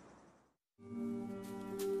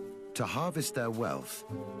 To harvest their wealth,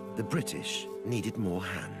 the British needed more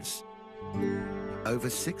hands. Over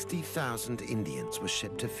 60,000 Indians were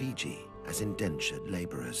shipped to Fiji as indentured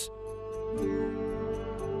laborers.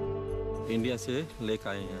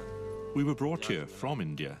 We were brought here from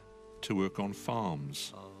India to work on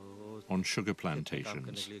farms, on sugar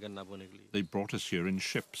plantations. They brought us here in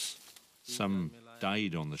ships. Some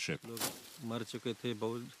died on the ship,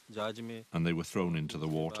 and they were thrown into the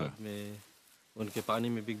water.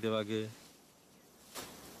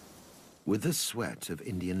 With the sweat of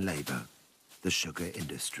Indian labor, the sugar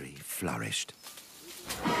industry flourished.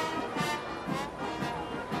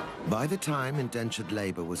 By the time indentured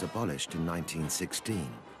labor was abolished in 1916,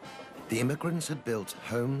 the immigrants had built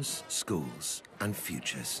homes, schools, and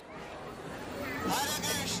futures.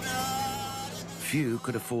 Few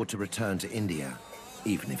could afford to return to India,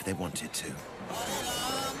 even if they wanted to.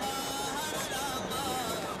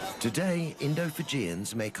 Today,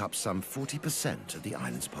 Indo-Fijians make up some 40% of the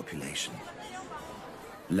island's population.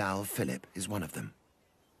 Lal Philip is one of them.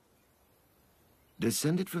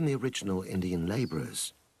 Descended from the original Indian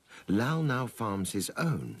laborers, Lal now farms his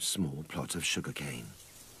own small plot of sugarcane.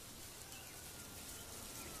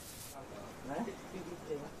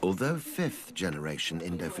 Although fifth-generation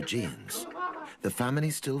Indo-Fijians, the family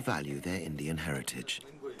still value their Indian heritage.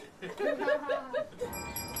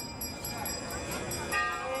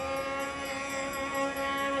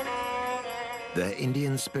 Their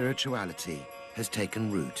Indian spirituality has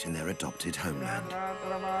taken root in their adopted homeland.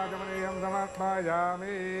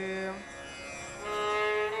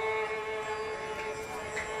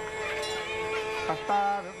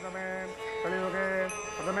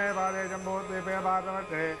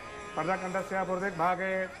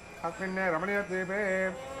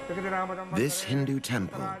 This Hindu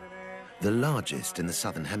temple, the largest in the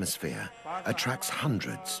southern hemisphere, attracts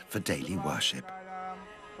hundreds for daily worship.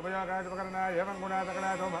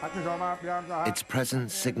 Its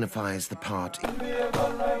presence signifies the part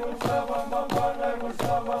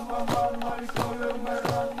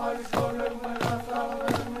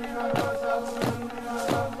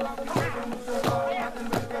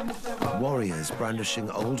warriors brandishing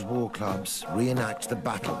old war clubs reenact the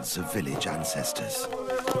battles of village ancestors.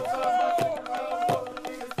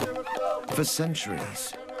 For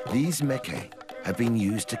centuries, these meke have been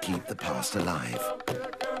used to keep the past alive,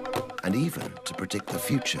 and even to predict the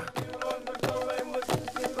future.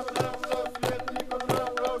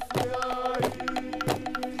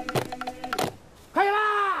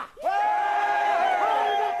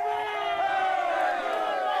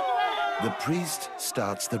 The priest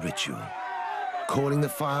starts the ritual, calling the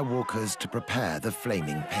firewalkers to prepare the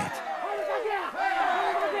flaming pit.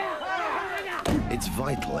 It's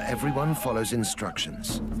vital everyone follows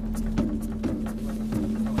instructions.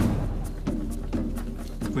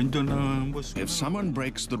 If someone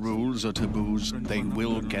breaks the rules or taboos, they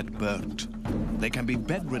will get burnt. They can be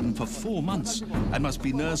bedridden for 4 months and must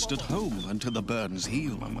be nursed at home until the burns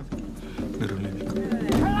heal.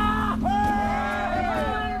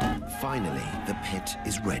 Finally, the pit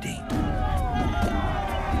is ready.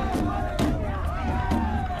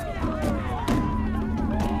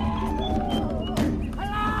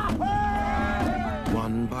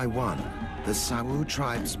 One by one, the Sawu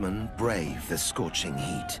tribesmen brave the scorching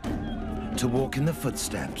heat to walk in the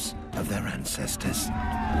footsteps of their ancestors.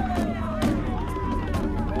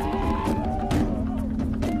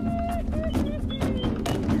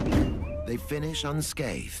 They finish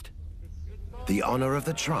unscathed, the honor of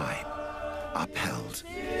the tribe upheld.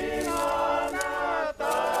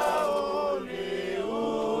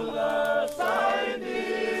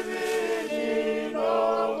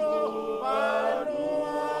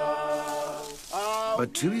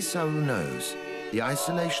 But Tuisawu knows the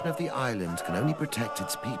isolation of the island can only protect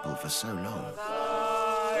its people for so long.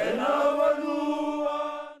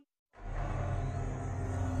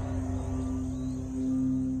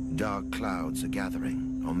 Dark clouds are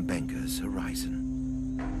gathering on Benga's horizon.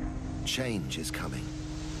 Change is coming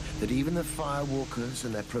that even the firewalkers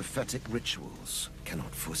and their prophetic rituals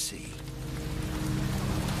cannot foresee.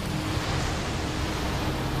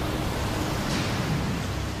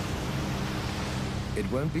 It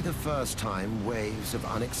won't be the first time waves of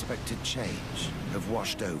unexpected change have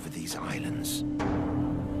washed over these islands.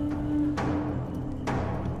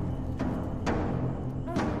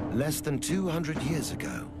 Less than 200 years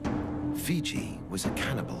ago, Fiji was a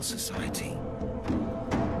cannibal society.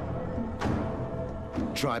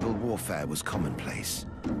 Tribal warfare was commonplace.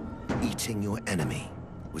 Eating your enemy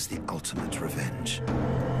was the ultimate revenge.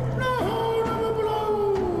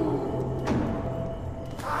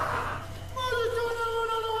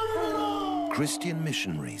 Christian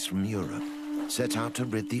missionaries from Europe set out to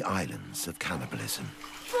rid the islands of cannibalism.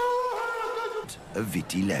 Of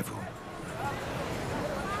Viti Levu.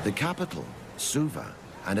 The capital, Suva,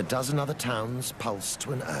 and a dozen other towns pulse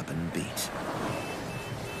to an urban beat.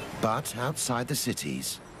 But outside the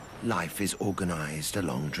cities, life is organized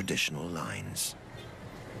along traditional lines.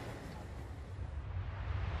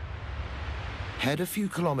 Head a few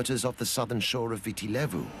kilometers off the southern shore of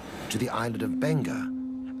Viti-Levu to the island of Benga,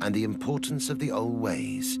 and the importance of the old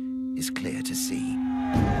ways is clear to see.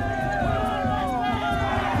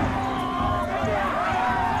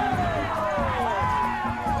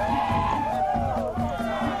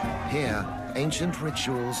 Here, ancient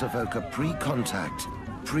rituals evoke a pre-contact,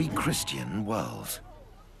 pre-Christian world.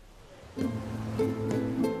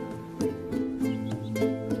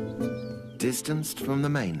 Distanced from the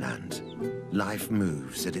mainland, life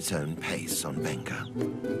moves at its own pace on Benga.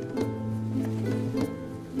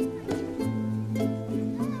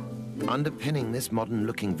 Underpinning this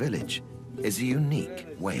modern-looking village is a unique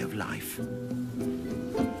way of life,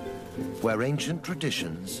 where ancient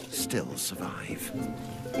traditions still survive.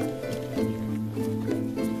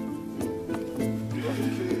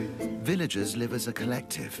 Villagers live as a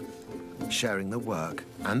collective, sharing the work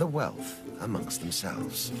and the wealth amongst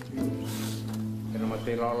themselves.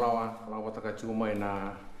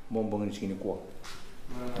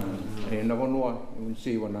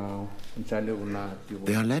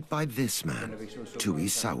 They are led by this man, Tui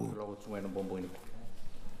Sau.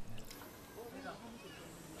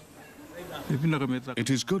 It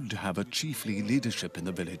is good to have a chiefly leadership in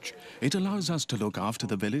the village. It allows us to look after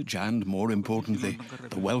the village and, more importantly,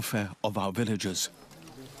 the welfare of our villagers.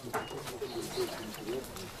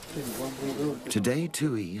 Today,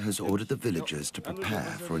 Tui has ordered the villagers to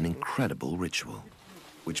prepare for an incredible ritual,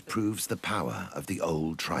 which proves the power of the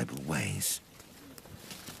old tribal ways.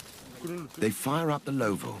 They fire up the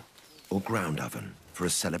lovo, or ground oven, for a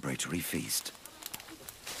celebratory feast.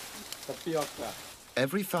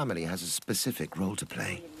 Every family has a specific role to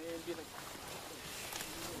play.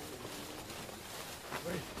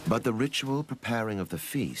 But the ritual preparing of the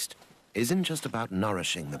feast isn't just about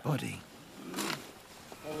nourishing the body.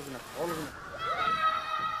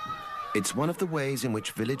 It's one of the ways in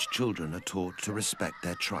which village children are taught to respect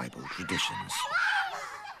their tribal traditions.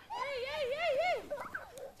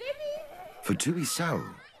 For Tui Sau,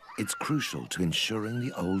 it's crucial to ensuring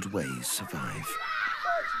the old ways survive.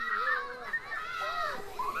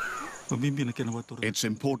 It's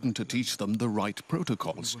important to teach them the right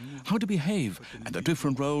protocols, how to behave, and the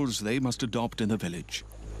different roles they must adopt in the village.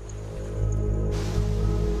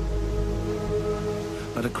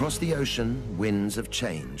 But across the ocean, winds of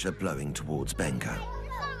change are blowing towards Benga.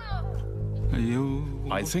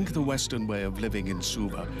 I think the Western way of living in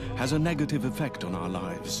Suva has a negative effect on our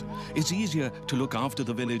lives. It's easier to look after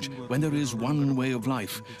the village when there is one way of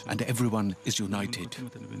life and everyone is united.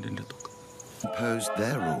 Imposed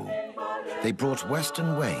their rule. They brought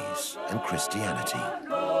Western ways and Christianity.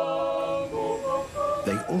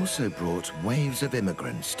 They also brought waves of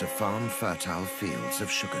immigrants to farm fertile fields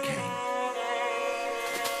of sugarcane.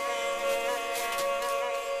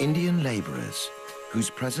 Indian laborers whose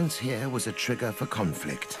presence here was a trigger for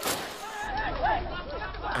conflict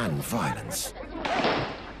and violence.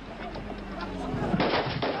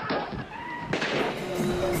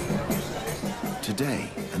 Today,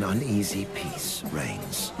 an uneasy peace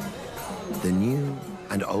reigns. The new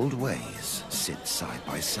and old ways sit side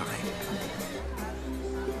by side.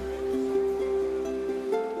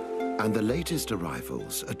 And the latest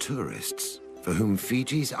arrivals are tourists for whom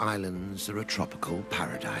Fiji's islands are a tropical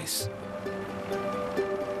paradise.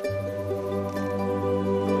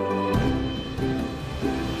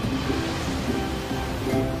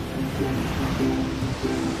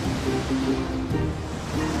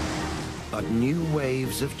 But new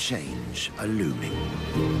waves of change are looming.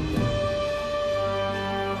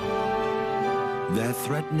 They're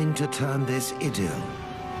threatening to turn this idyll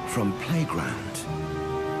from playground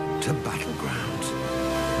to battleground.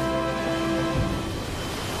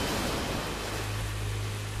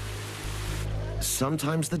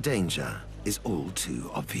 Sometimes the danger is all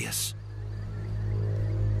too obvious.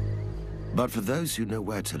 But for those who know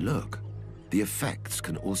where to look, the effects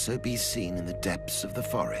can also be seen in the depths of the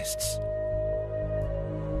forests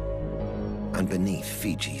and beneath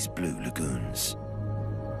Fiji's blue lagoons.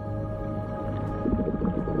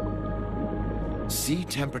 Sea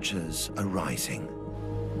temperatures are rising,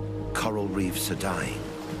 coral reefs are dying,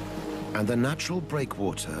 and the natural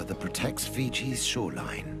breakwater that protects Fiji's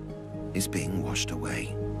shoreline is being washed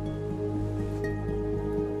away.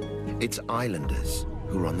 It's islanders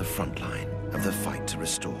who are on the front line of the fight to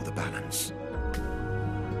restore the balance.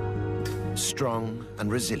 Strong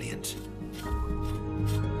and resilient,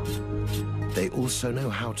 they also know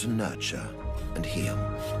how to nurture and heal.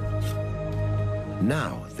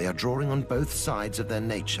 Now they are drawing on both sides of their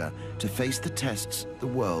nature to face the tests the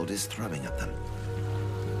world is throwing at them.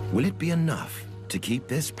 Will it be enough to keep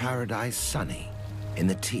this paradise sunny in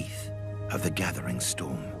the teeth of the gathering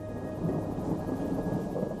storm?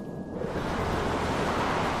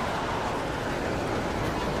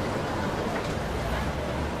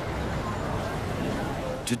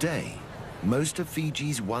 Today, most of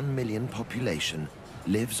Fiji's 1 million population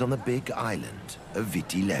lives on the big island of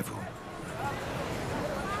Viti.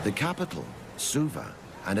 The capital, Suva,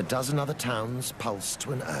 and a dozen other towns pulse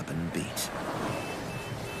to an urban beat.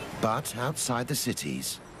 But outside the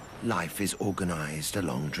cities, life is organized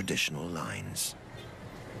along traditional lines.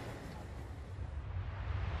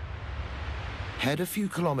 Head a few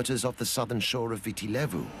kilometers off the southern shore of Viti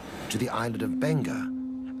to the island of Benga,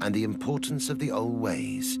 and the importance of the old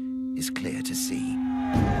ways is clear to see.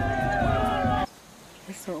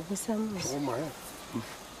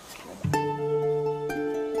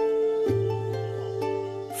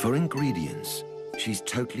 For ingredients, she's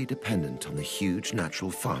totally dependent on the huge natural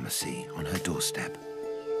pharmacy on her doorstep.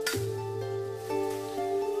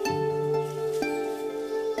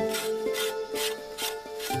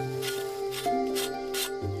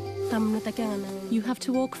 You have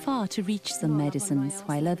to walk far to reach some medicines,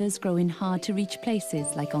 while others grow in hard-to-reach places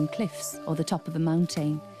like on cliffs or the top of a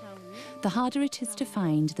mountain. The harder it is to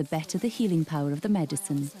find, the better the healing power of the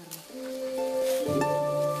medicine.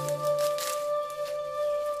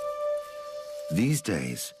 These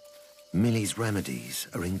days, Millie's remedies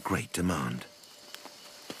are in great demand.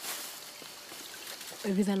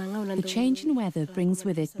 The change in weather brings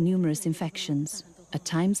with it numerous infections. At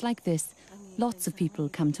times like this, lots of people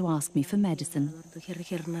come to ask me for medicine.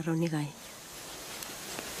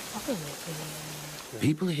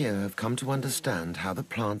 People here have come to understand how the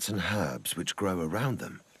plants and herbs which grow around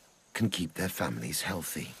them can keep their families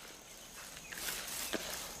healthy.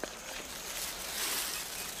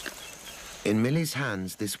 In Millie's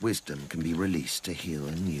hands, this wisdom can be released to heal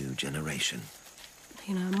a new generation.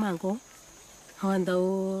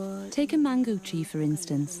 Take a mango tree, for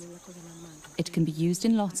instance. It can be used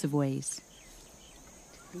in lots of ways.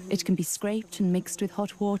 It can be scraped and mixed with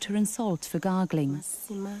hot water and salt for gargling.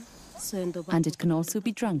 And it can also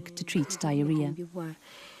be drunk to treat diarrhea.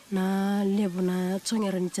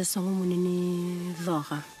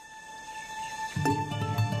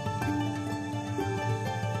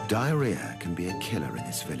 Diarrhea can be a killer in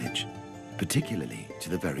this village, particularly to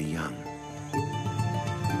the very young.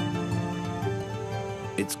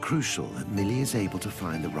 It's crucial that Millie is able to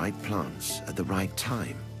find the right plants at the right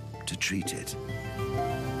time to treat it.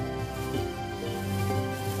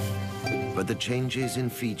 But the changes in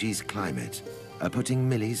Fiji's climate are putting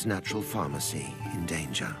Millie's natural pharmacy in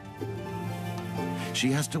danger.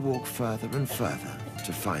 She has to walk further and further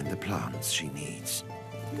to find the plants she needs.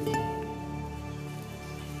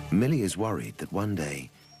 Millie is worried that one day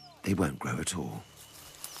they won't grow at all.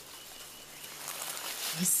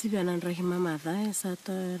 It's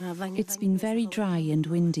been very dry and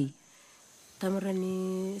windy.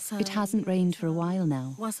 It hasn't rained for a while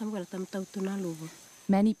now.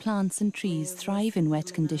 Many plants and trees thrive in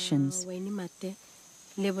wet conditions,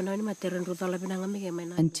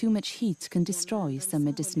 and too much heat can destroy some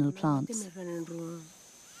medicinal plants.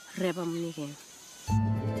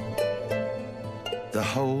 The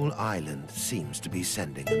whole island seems to be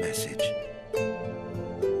sending a message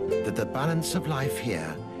that the balance of life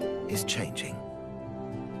here is changing.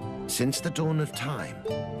 Since the dawn of time,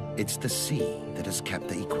 it's the sea that has kept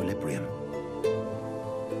the equilibrium.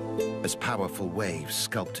 As powerful waves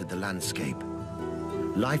sculpted the landscape,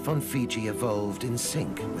 life on Fiji evolved in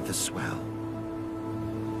sync with the swell.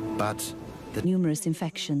 But the numerous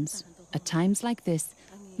infections. At times like this,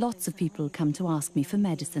 lots of people come to ask me for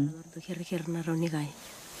medicine.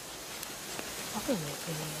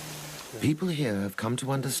 People here have come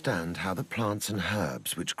to understand how the plants and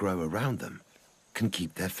herbs which grow around them can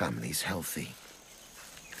keep their families healthy.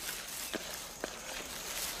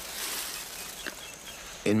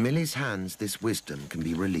 In Millie's hands, this wisdom can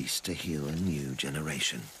be released to heal a new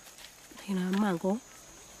generation.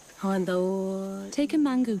 Take a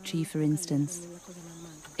mango tree, for instance.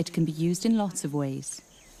 It can be used in lots of ways.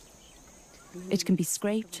 It can be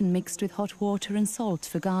scraped and mixed with hot water and salt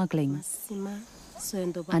for gargling.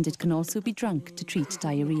 And it can also be drunk to treat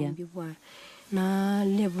diarrhea.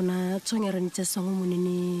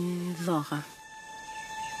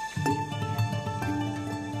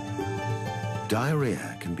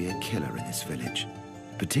 Diarrhea can be a killer in this village,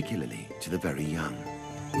 particularly to the very young.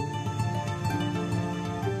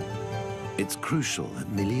 It's crucial that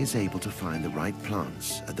Millie is able to find the right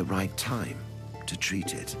plants at the right time to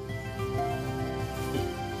treat it.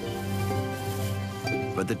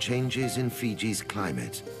 But the changes in Fiji's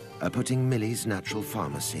climate are putting Millie's natural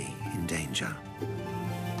pharmacy in danger.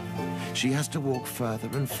 She has to walk further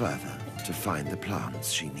and further to find the plants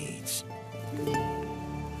she needs.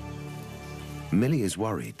 Millie is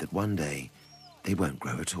worried that one day they won't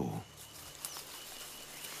grow at all.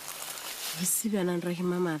 It's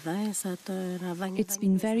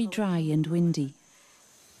been very dry and windy.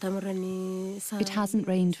 It hasn't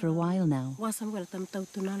rained for a while now.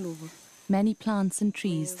 Many plants and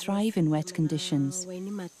trees thrive in wet conditions,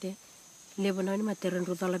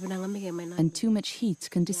 and too much heat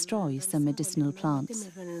can destroy some medicinal plants.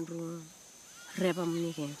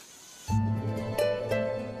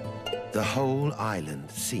 The whole island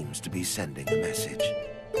seems to be sending a message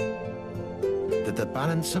that the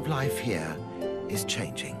balance of life here is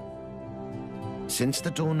changing. Since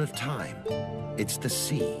the dawn of time, it's the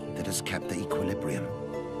sea that has kept the equilibrium.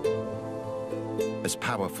 As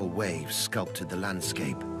powerful waves sculpted the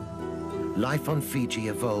landscape, life on Fiji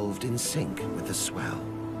evolved in sync with the swell.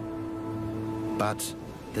 But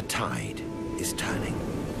the tide is turning.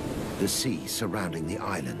 The sea surrounding the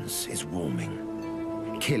islands is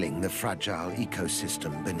warming, killing the fragile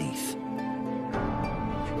ecosystem beneath.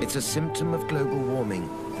 It's a symptom of global warming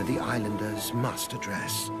that the islanders must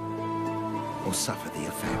address, or suffer the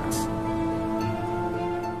effects.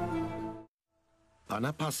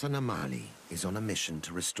 Panapasanamali is on a mission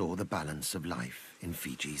to restore the balance of life in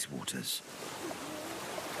Fiji's waters.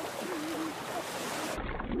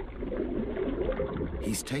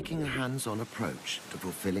 He's taking a hands-on approach to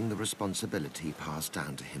fulfilling the responsibility passed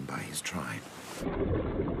down to him by his tribe.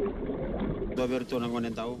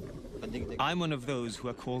 I'm one of those who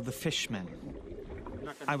are called the Fishmen.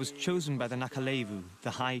 I was chosen by the Nakalevu, the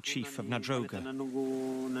High Chief of Nadroga.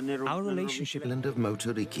 Our relationship... Island of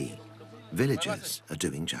Motoriki, villagers are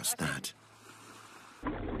doing just that.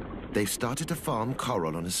 They've started to farm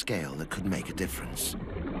coral on a scale that could make a difference.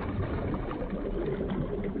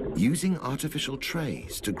 Using artificial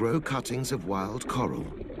trays to grow cuttings of wild coral,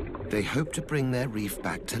 they hope to bring their reef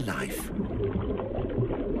back to life.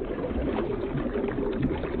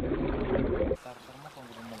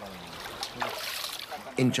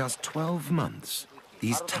 In just 12 months,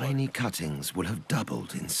 these tiny cuttings will have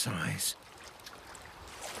doubled in size.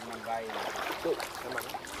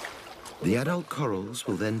 The adult corals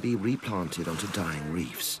will then be replanted onto dying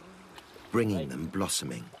reefs, bringing them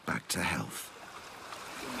blossoming back to health.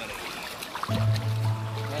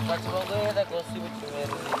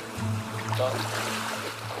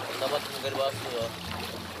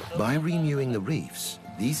 By renewing the reefs,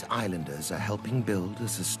 these islanders are helping build a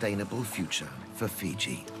sustainable future for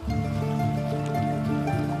Fiji.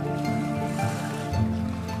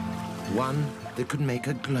 One that could make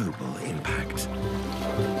a global impact.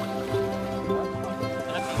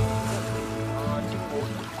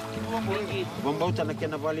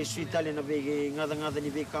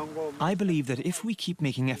 I believe that if we keep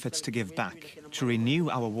making efforts to give back, to renew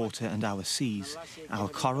our water and our seas, our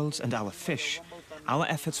corals and our fish, our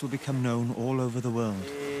efforts will become known all over the world.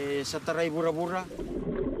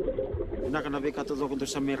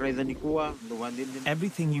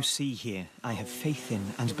 Everything you see here, I have faith in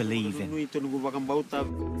and believe in.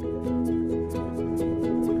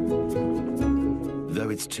 Though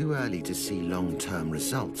it's too early to see long-term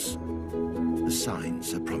results, the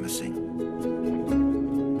signs are promising.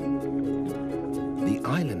 The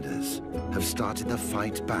islanders have started the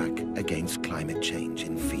fight back against climate change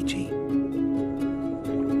in Fiji.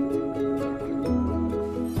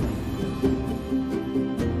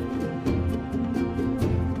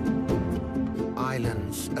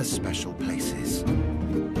 Islands are special places.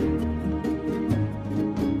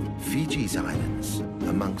 Fiji's islands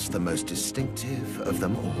amongst the most distinctive of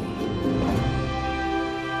them all.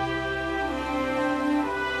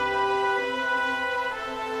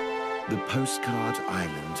 The postcard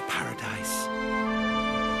island paradise.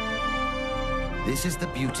 This is the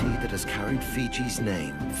beauty that has carried Fiji's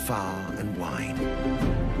name far and wide.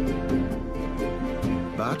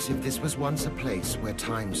 But if this was once a place where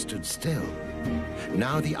time stood still,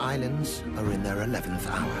 now the islands are in their 11th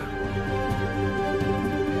hour.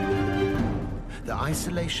 The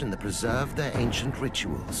isolation that preserved their ancient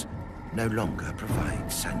rituals no longer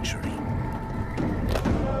provides sanctuary.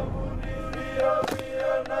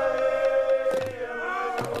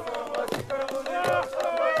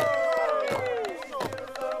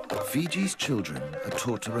 Fiji's children are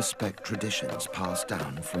taught to respect traditions passed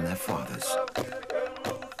down from their fathers,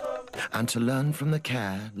 and to learn from the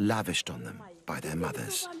care lavished on them by their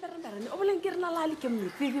mothers.